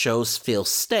makes their shows feel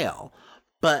stale.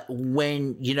 But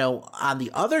when, on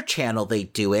the other channel they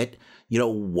do it,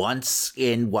 once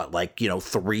in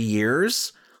 3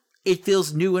 years, it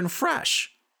feels new and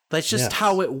fresh. That's just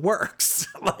how it works.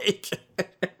 Like,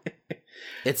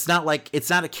 it's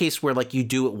not a case where like you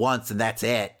do it once and that's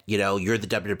it. You're the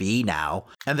WWE now.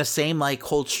 And the same like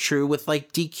holds true with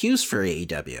like DQs for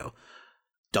AEW.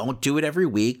 Don't do it every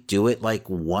week. Do it like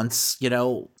once, in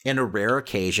a rare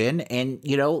occasion, and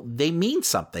they mean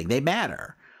something. They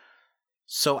matter.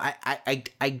 So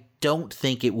I don't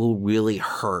think it will really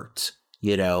hurt,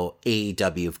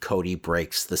 AEW if Cody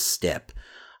breaks the stip.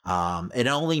 It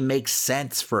only makes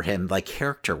sense for him, like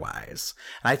character-wise.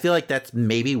 And I feel like that's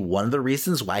maybe one of the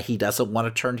reasons why he doesn't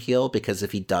want to turn heel, because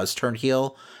if he does turn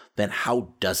heel, then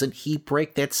how doesn't he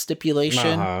break that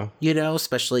stipulation?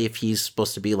 Especially if he's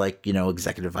supposed to be like,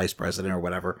 executive vice president or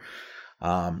whatever.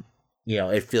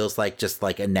 It feels like just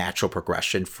like a natural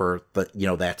progression for the,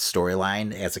 that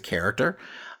storyline as a character.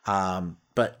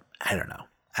 But I don't know.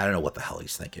 I don't know what the hell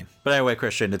he's thinking. But anyway,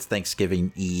 Christian, it's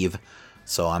Thanksgiving Eve.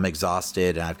 So I'm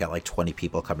exhausted and I've got like 20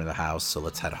 people coming to the house. So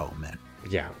let's head home, man.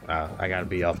 Yeah. I got to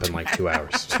be up in like 2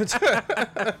 hours.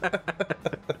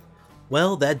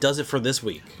 Well, that does it for this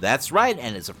week. That's right,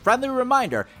 and as a friendly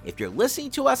reminder, if you're listening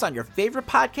to us on your favorite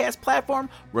podcast platform,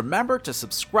 remember to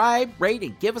subscribe, rate,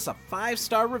 and give us a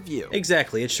 5-star review.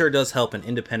 Exactly, it sure does help an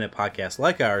independent podcast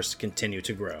like ours to continue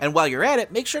to grow. And while you're at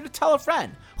it, make sure to tell a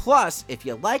friend. Plus, if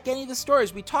you like any of the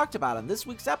stories we talked about on this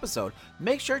week's episode,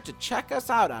 make sure to check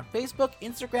us out on Facebook,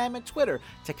 Instagram, and Twitter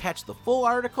to catch the full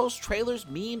articles, trailers,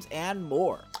 memes, and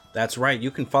more. That's right,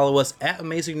 you can follow us at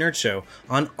Amazing Nerd Show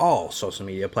on all social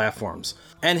media platforms.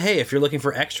 And hey, if you're looking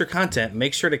for extra content,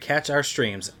 make sure to catch our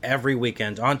streams every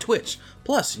weekend on Twitch,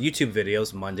 plus YouTube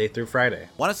videos Monday through Friday.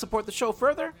 Want to support the show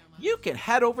further? You can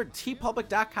head over to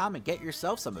tpublic.com and get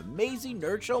yourself some Amazing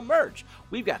Nerd Show merch.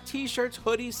 We've got t-shirts,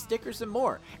 hoodies, stickers, and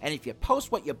more. And if you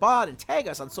post what you bought and tag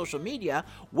us on social media,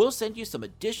 we'll send you some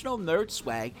additional nerd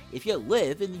swag if you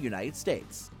live in the United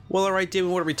States. Well, all right, David,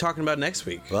 what are we talking about next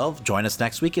week? Well, join us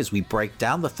next week as we break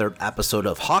down the 3rd episode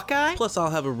of Hawkeye. Plus, I'll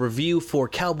have a review for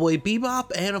Cowboy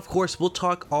Bebop, and of course, we'll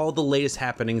talk all the latest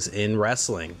happenings in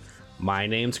wrestling. My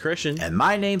name's Christian. And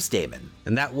my name's Damon.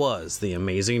 And that was The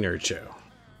Amazing Nerd Show.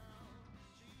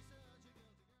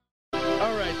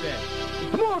 All right,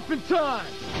 then. Morphin' time!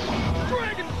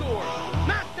 Dragon Sword!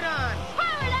 Mastodon!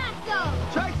 Pterodactyl!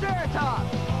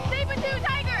 Triceratops! Saber-tooth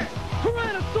tiger!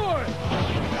 Tyrannosaurus!